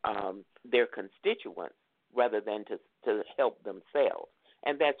are their constituents rather than to help themselves.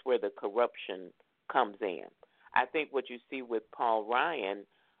 And that's where the corruption comes in. I think what you see with Paul Ryan,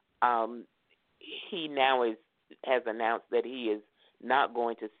 he now has announced that he is not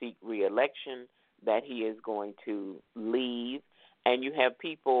going to seek re-election, that he is going to leave. And you have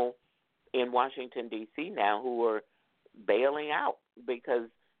people in Washington, D.C. now who are bailing out because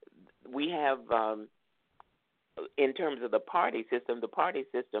we have, in terms of the party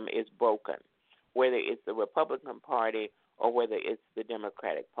system is broken, whether it's the Republican Party or whether it's the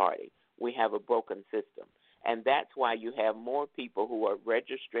Democratic Party. We have a broken system. And that's why you have more people who are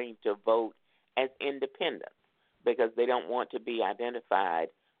registering to vote as independents because they don't want to be identified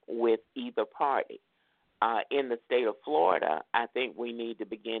with either party. In the state of Florida, I think we need to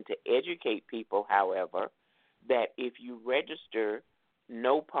begin to educate people, however, that if you register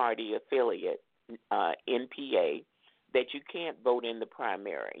no party affiliate, NPA, that you can't vote in the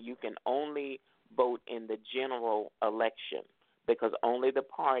primary. You can only vote in the general election because only the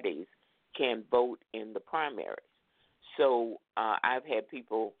parties can vote in the primaries. So I've had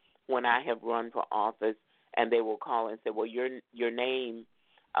people, when I have run for office, and they will call and say, well, your name,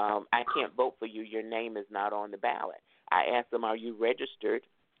 I can't vote for you. Your name is not on the ballot. I ask them, are you registered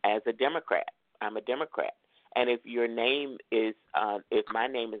as a Democrat? I'm a Democrat. And if your name is, if my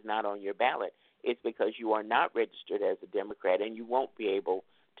name is not on your ballot, it's because you are not registered as a Democrat and you won't be able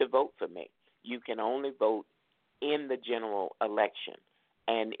to vote for me. You can only vote in the general election.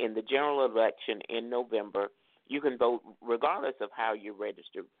 And in the general election in November, you can vote regardless of how you're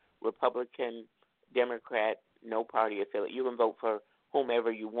registered, Republican, Democrat, no party affiliate. You can vote for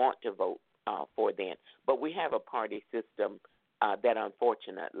whomever you want to vote for then. But we have a party system that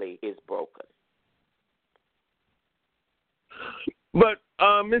unfortunately is broken. But,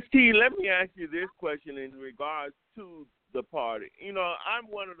 Ms. T, let me ask you this question in regards to the party. You know, I'm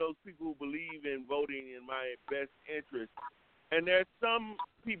one of those people who believe in voting in my best interest. And there's some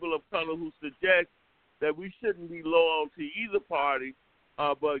people of color who suggest that we shouldn't be loyal to either party,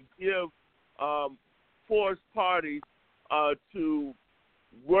 but force parties to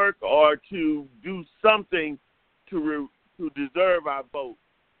work or to do something to deserve our vote.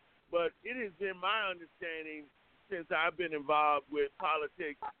 But it has been my understanding since I've been involved with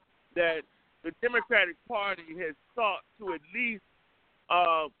politics that the Democratic Party has sought to at least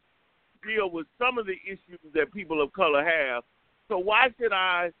deal with some of the issues that people of color have. So why should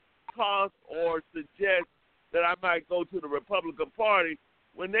I toss or suggest that I might go to the Republican Party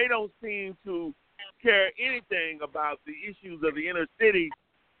when they don't seem to care anything about the issues of the inner city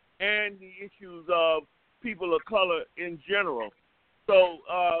and the issues of people of color in general? So,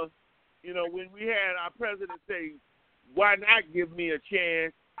 you know, when we had our president say, why not give me a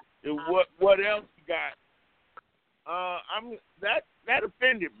chance, and what else you got, that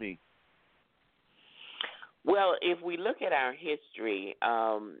offended me. Well, if we look at our history,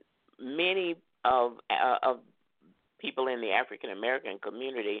 many of people in the African American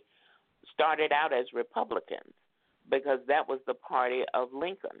community started out as Republicans because that was the party of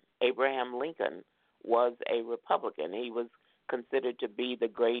Lincoln. Abraham Lincoln was a Republican. He was considered to be the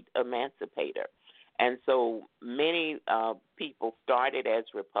great emancipator. And so many people started as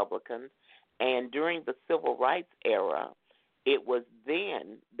Republicans, and during the Civil Rights era, it was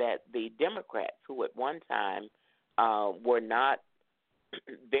then that the Democrats, who at one time were not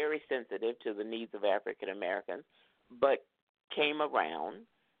very sensitive to the needs of African Americans, but came around,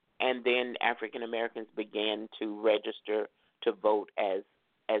 and then African Americans began to register to vote as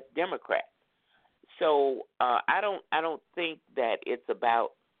Democrats. So I don't think that it's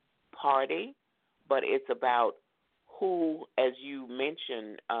about party, but it's about who, as you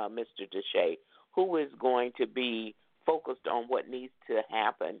mentioned, Mr. DeShay, who is going to be focused on what needs to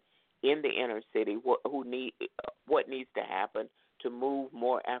happen in the inner city, what needs to happen to move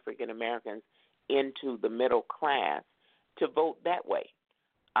more African Americans into the middle class to vote that way.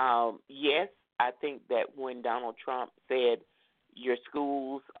 Yes, I think that when Donald Trump said your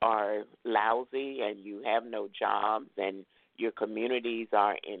schools are lousy and you have no jobs and your communities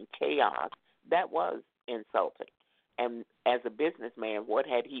are in chaos, that was insulting. And as a businessman, what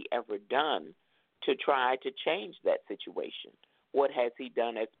had he ever done to try to change that situation? What has he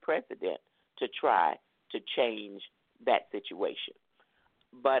done as president to try to change that situation?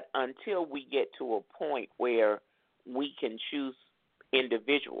 But until we get to a point where we can choose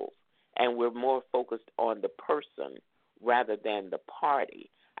individuals and we're more focused on the person rather than the party,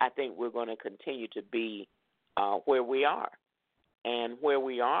 I think we're going to continue to be where we are. And where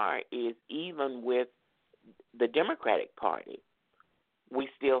we are is even with the Democratic Party, we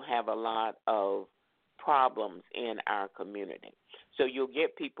still have a lot of problems in our community. So you'll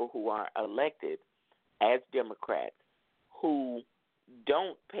get people who are elected as Democrats who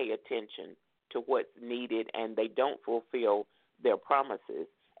don't pay attention to what's needed and they don't fulfill their promises.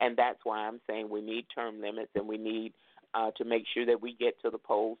 And that's why I'm saying we need term limits and we need to make sure that we get to the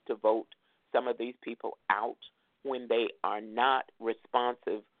polls to vote some of these people out when they are not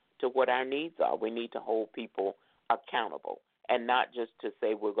responsive to what our needs are. We need to hold people accountable and not just to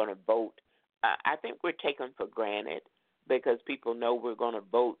say we're going to vote. I think we're taken for granted because people know we're going to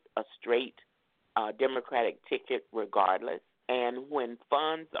vote a straight Democratic ticket regardless. And when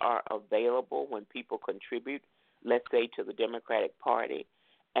funds are available, when people contribute, let's say to the Democratic Party,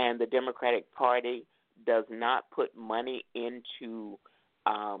 and the Democratic Party does not put money into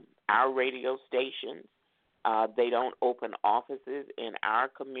our radio stations, they don't open offices in our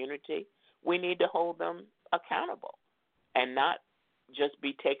community, we need to hold them accountable and not just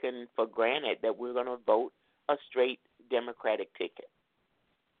be taken for granted that we're going to vote a straight Democratic ticket.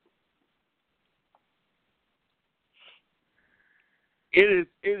 It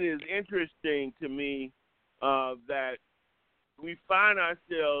is interesting to me that we find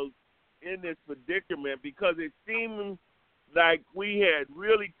ourselves in this predicament because it seems like we had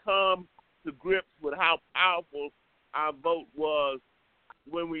really come to grips with how powerful our vote was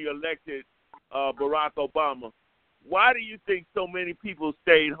when we elected Barack Obama. Why do you think so many people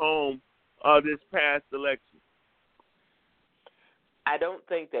stayed home this past election? I don't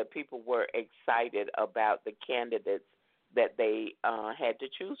think that people were excited about the candidates that they had to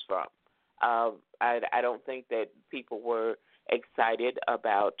choose from. I don't think that people were excited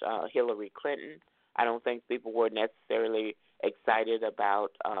about Hillary Clinton. I don't think people were necessarily excited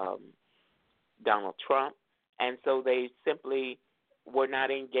about Donald Trump. And so they simply were not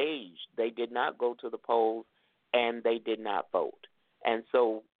engaged. They did not go to the polls, and they did not vote. And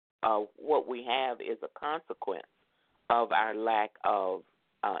so what we have is a consequence of our lack of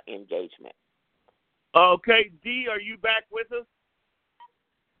engagement. Okay, Dee, are you back with us?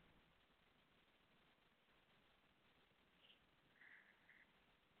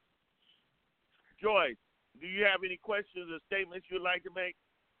 Joyce, do you have any questions or statements you'd like to make?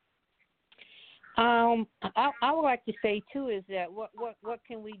 I would like to say too is that what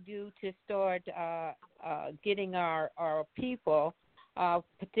can we do to start getting our people,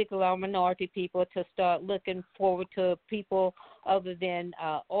 particularly our minority people, to start looking forward to people other than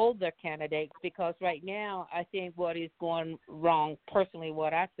older candidates? Because right now, I think what is going wrong, personally,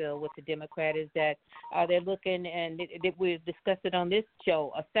 what I feel with the Democrat is that they're looking, and we've discussed it on this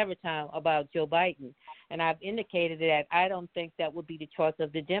show several times about Joe Biden, and I've indicated that I don't think that would be the choice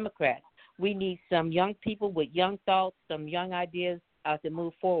of the Democrats. We need some young people with young thoughts, some young ideas to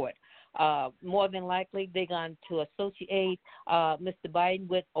move forward. More than likely, they're going to associate Mr. Biden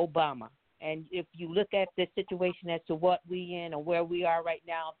with Obama. And if you look at the situation as to what we in or where we are right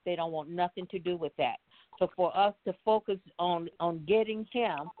now, they don't want nothing to do with that. So for us to focus on getting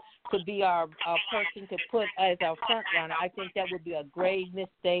him to be our person to put as our front runner, I think that would be a grave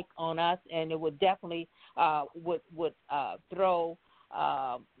mistake on us, and it would definitely would throw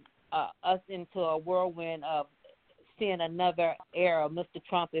us into a whirlwind of seeing another era of Mr.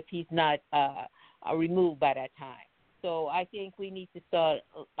 Trump if he's not removed by that time. So I think we need to start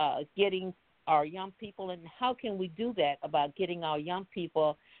getting our young people, and how can we do that about getting our young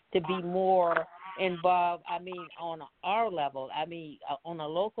people to be more involved, on our level, on a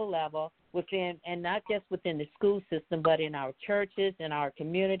local level, within, and not just within the school system, but in our churches, in our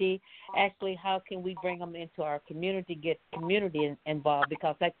community. Actually, how can we bring them into our community, get community involved?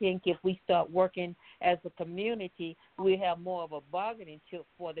 Because I think if we start working as a community, we have more of a bargaining chip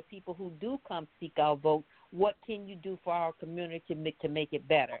for the people who do come seek our vote. What can you do for our community to make it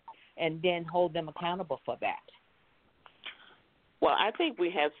better? And then hold them accountable for that. Well, I think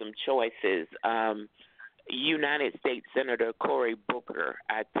we have some choices. United States Senator Cory Booker,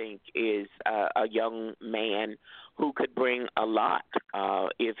 I think, is a young man who could bring a lot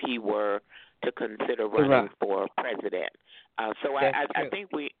if he were to consider running for president. So I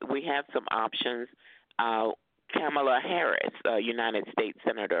think we have some options. Kamala Harris, United States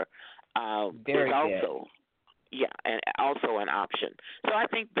Senator, is also. Yeah, and also an option. So I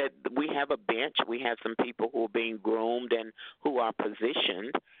think that we have a bench. We have some people who are being groomed and who are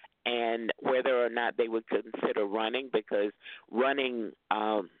positioned, and whether or not they would consider running, because running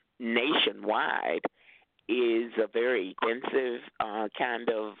nationwide is a very intensive kind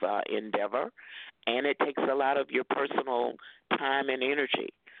of endeavor, and it takes a lot of your personal time and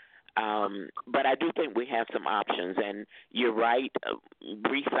energy. But I do think we have some options, and you're right.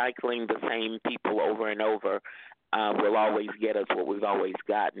 Recycling the same people over and over will always get us what we've always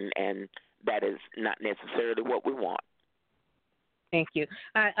gotten, and that is not necessarily what we want. Thank you.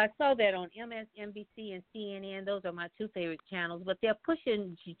 I saw that on MSNBC and CNN. Those are my two favorite channels, but they're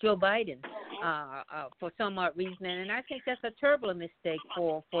pushing Joe Biden for some odd reason, and I think that's a terrible mistake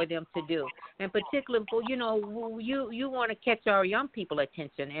for them to do. And particularly, for, you want to catch our young people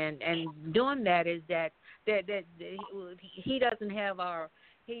attention, and doing that is that he doesn't have our.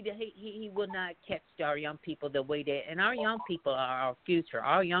 He will not catch our young people the way that, and our young people are our future.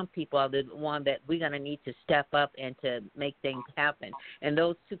 Our young people are the one that we're going to need to step up and to make things happen. And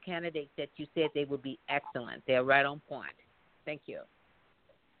those two candidates that you said, they would be excellent. They're right on point. Thank you.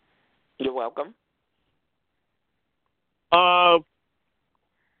 You're welcome.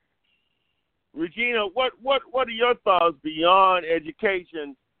 Regina, what are your thoughts beyond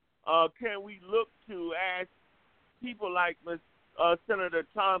education? Can we look to ask people like Ms. Senator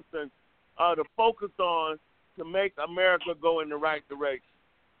Thompson to focus on to make America go in the right direction?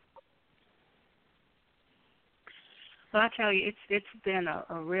 Well, I tell you, it's been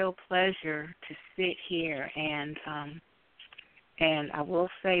a real pleasure to sit here, and I will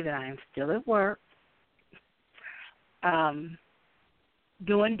say that I am still at work,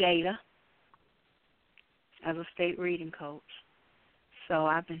 doing data as a state reading coach. So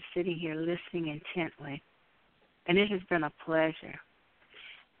I've been sitting here listening intently. And it has been a pleasure.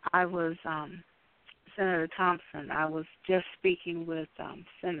 I was, Senator Thompson, I was just speaking with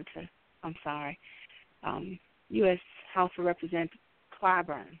U.S. House of Representative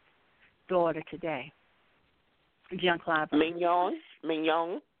Clyburn's daughter today, Jen Clyburn.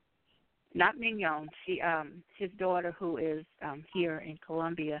 Mignon? Not Mignon. His daughter, who is here in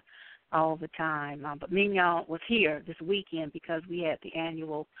Columbia all the time. But Mignon was here this weekend because we had the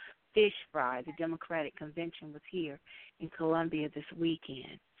annual Fish Fry. The Democratic Convention was here in Columbia this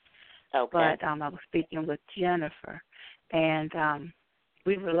weekend. Okay. But I was speaking with Jennifer, and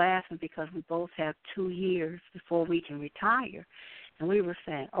we were laughing because we both have 2 years before we can retire. And we were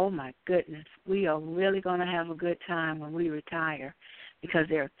saying, oh, my goodness, we are really going to have a good time when we retire because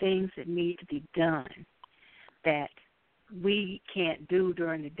there are things that need to be done that we can't do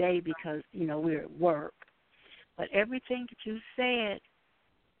during the day because, we're at work. But everything that you said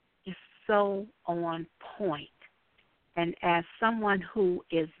is so on point. And as someone who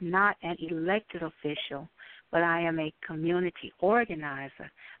is not an elected official, but I am a community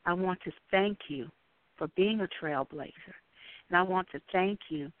organizer, I want to thank you for being a trailblazer. And I want to thank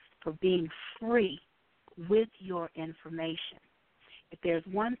you for being free with your information. If there's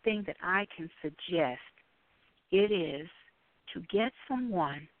one thing that I can suggest, it is to get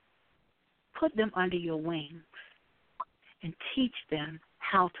someone, put them under your wings, and teach them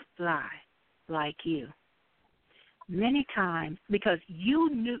how to fly like you. Many times, because you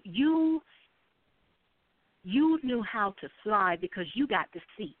knew how to fly because you got the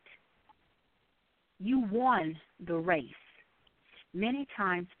seat. You won the race. Many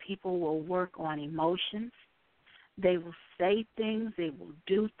times people will work on emotions. They will say things, they will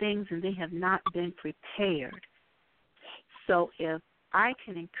do things, and they have not been prepared. So if I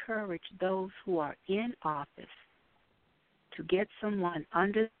can encourage those who are in office to get someone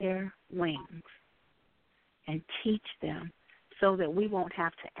under their wings and teach them so that we won't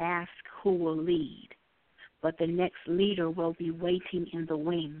have to ask who will lead, but the next leader will be waiting in the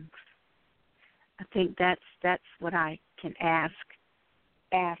wings. I think that's what I can ask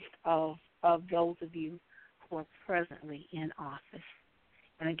of those of you who are presently in office.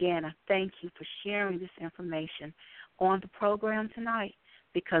 And again, I thank you for sharing this information on the program tonight,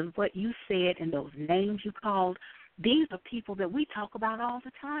 because what you said and those names you called, these are people that we talk about all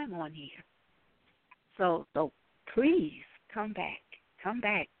the time on here. So please come back,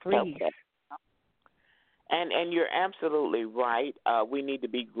 please. Okay. And you're absolutely right. We need to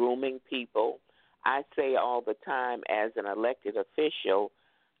be grooming people. I say all the time, as an elected official,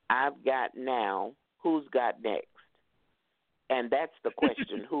 I've got now, who's got next? And that's the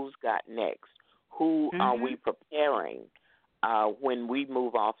question, who's got next? Who are we preparing when we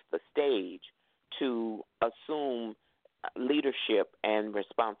move off the stage to assume leadership and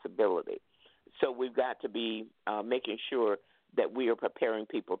responsibility? So we've got to be making sure that we are preparing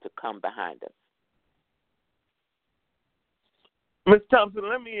people to come behind us. Ms. Thompson,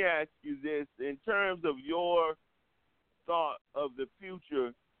 let me ask you this. In terms of your thought of the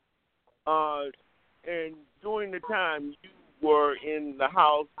future, and during the time you were in the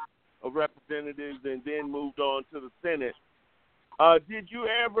House of Representatives and then moved on to the Senate, did you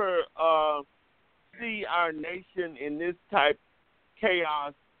ever see our nation in this type of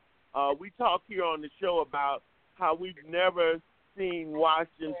chaos we talk here on the show about how we've never seen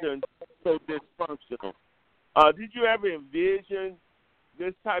Washington so dysfunctional. Did you ever envision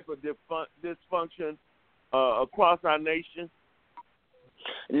this type of dysfunction across our nation?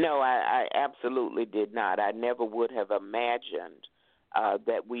 No, I absolutely did not. I never would have imagined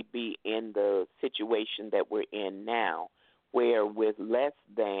that we'd be in the situation that we're in now, where with less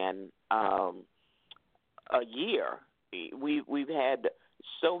than a year, we've had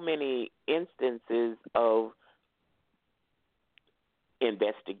so many instances of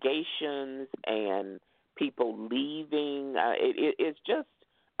investigations and people leaving. It's just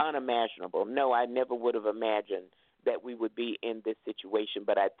unimaginable. No, I never would have imagined that we would be in this situation,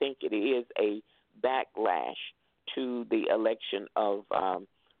 but I think it is a backlash to the election of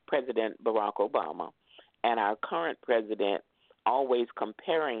President Barack Obama and our current president always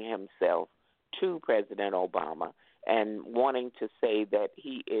comparing himself to President Obama and wanting to say that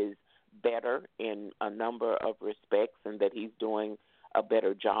he is better in a number of respects and that he's doing a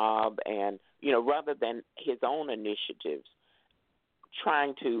better job, and rather than his own initiatives,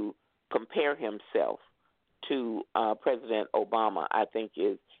 trying to compare himself to President Obama, I think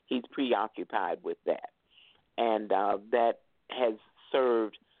he's preoccupied with that, and that has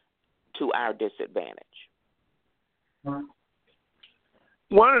served to our disadvantage.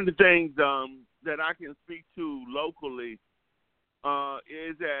 One of the things that I can speak to locally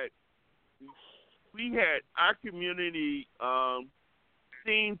is that we had our community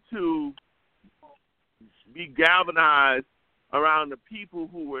seemed to be galvanized around the people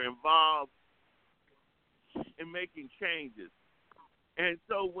who were involved in making changes. And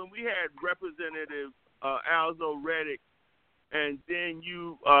so when we had Representative Alzo Reddick, and then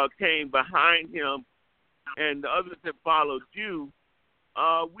you came behind him and the others that followed you,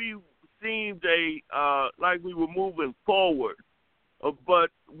 we seemed like we were moving forward.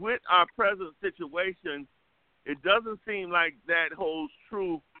 But with our present situation, it doesn't seem like that holds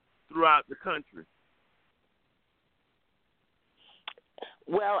true throughout the country.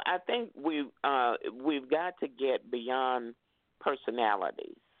 Well, I think we've got to get beyond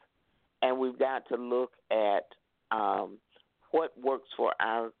personalities, and we've got to look at what works for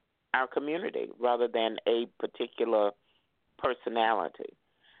our community rather than a particular personality.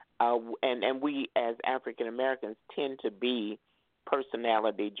 And we as African Americans tend to be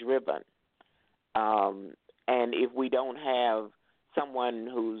personality driven. And if we don't have someone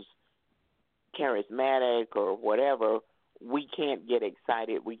who's charismatic or whatever, we can't get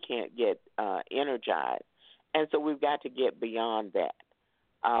excited, we can't get energized. And so we've got to get beyond that.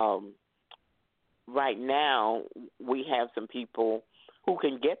 Right now, we have some people who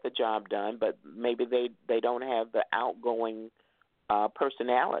can get the job done, but maybe they don't have the outgoing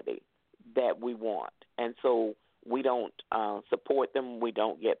personality that we want. And so we don't support them, we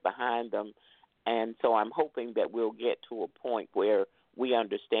don't get behind them. And so I'm hoping that we'll get to a point where we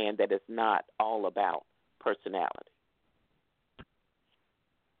understand that it's not all about personality.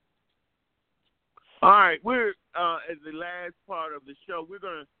 All right, we're at the last part of the show. We're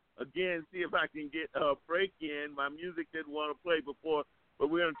going to, again, see if I can get a break in. My music didn't want to play before, but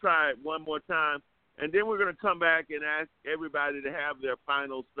we're going to try it one more time. And then we're going to come back and ask everybody to have their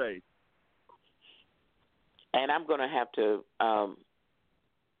final say. And I'm going to have to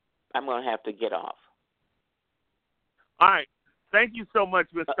get off. All right. Thank you so much,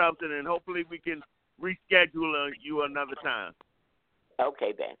 Ms. Thompson, and hopefully we can reschedule you another time.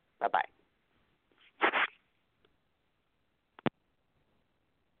 Okay, then. Bye-bye.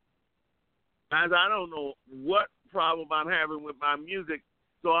 Guys, I don't know what problem I'm having with my music,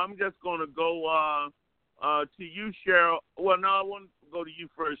 so I'm just going to go to you, Cheryl. Well, no, I want to go to you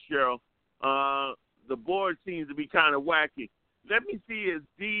first, Cheryl. The board seems to be kind of wacky. Let me see, is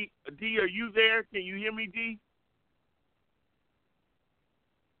D, are you there? Can you hear me, D?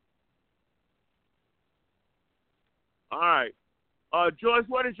 All right. Joyce,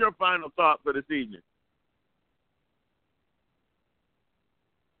 what is your final thought for this evening?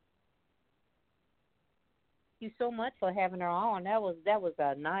 Thank you so much for having her on. That was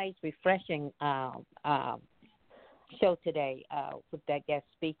a nice, refreshing show today with that guest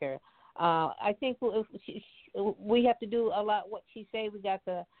speaker. I think we have to do a lot. What she said, we got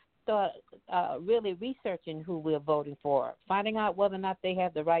to start really researching who we're voting for, finding out whether or not they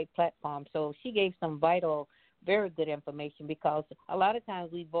have the right platform. So she gave some vital, very good information, because a lot of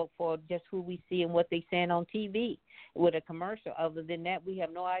times we vote for just who we see and what they saying on TV with a commercial. Other than that, we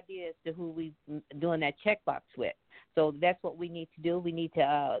have no idea as to who we doing that checkbox with. So that's what we need to do. We need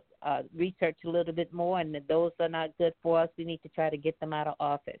to research a little bit more, and if those are not good for us, we need to try to get them out of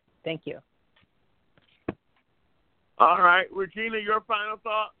office. Thank you. All right. Regina, your final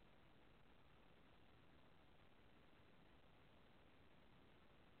thought?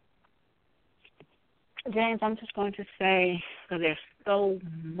 James, I'm just going to say, because there's so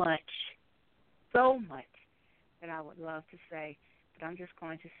much that I would love to say, but I'm just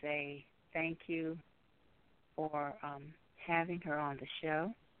going to say thank you for having her on the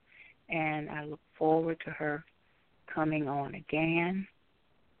show, and I look forward to her coming on again.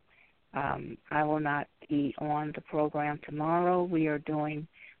 I will not be on the program tomorrow. We are doing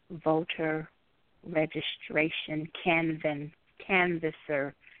voter registration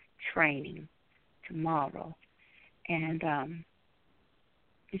canvasser training tomorrow, and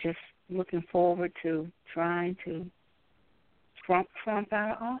just looking forward to trying to Trump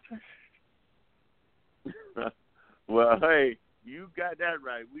out of office. Well, hey, you got that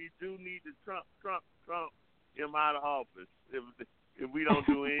right. We do need to Trump him out of office if we don't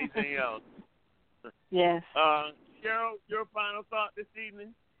do anything else. Yes. Cheryl, your final thought this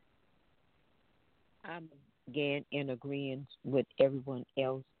evening? I'm again in agreement with everyone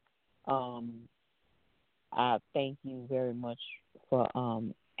else. I thank you very much for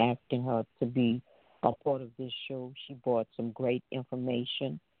asking her to be a part of this show. She brought some great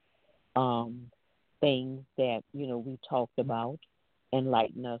information, things that, we talked about,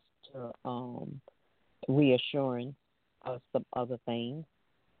 enlighten us to reassuring us some other things,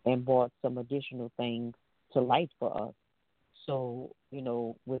 and brought some additional things to light for us. So,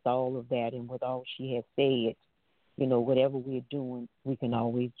 with all of that and with all she has said, whatever we're doing, we can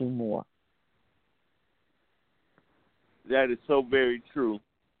always do more. That is so very true.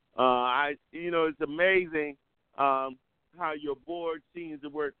 It's amazing how your board seems to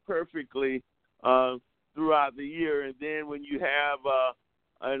work perfectly throughout the year, and then when you have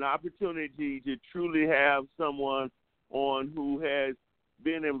an opportunity to truly have someone on who has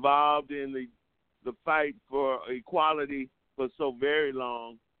been involved in the fight for equality for so very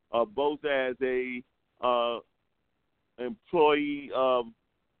long, both as a employee of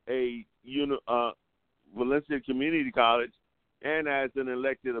a Valencia Community College and as an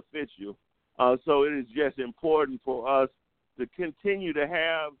elected official. So it is just important for us to continue to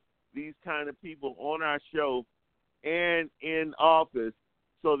have these kind of people on our show and in office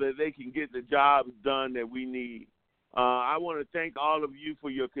so that they can get the jobs done that we need. I want to thank all of you for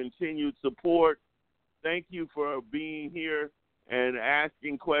your continued support. Thank you for being here and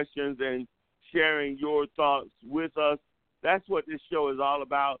asking questions and sharing your thoughts with us. That's what this show is all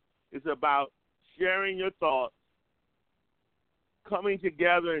about. It's about sharing your thoughts, coming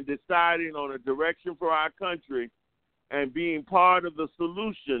together and deciding on a direction for our country, and being part of the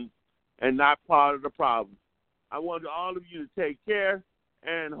solution and not part of the problem. I want all of you to take care,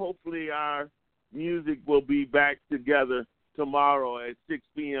 and hopefully our music will be back together tomorrow at 6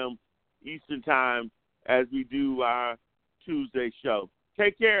 p.m. Eastern Time as we do our Tuesday show.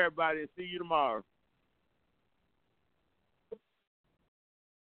 Take care, everybody, and see you tomorrow.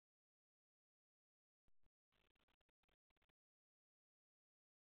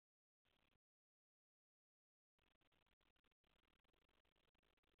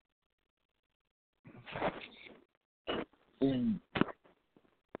 Mm.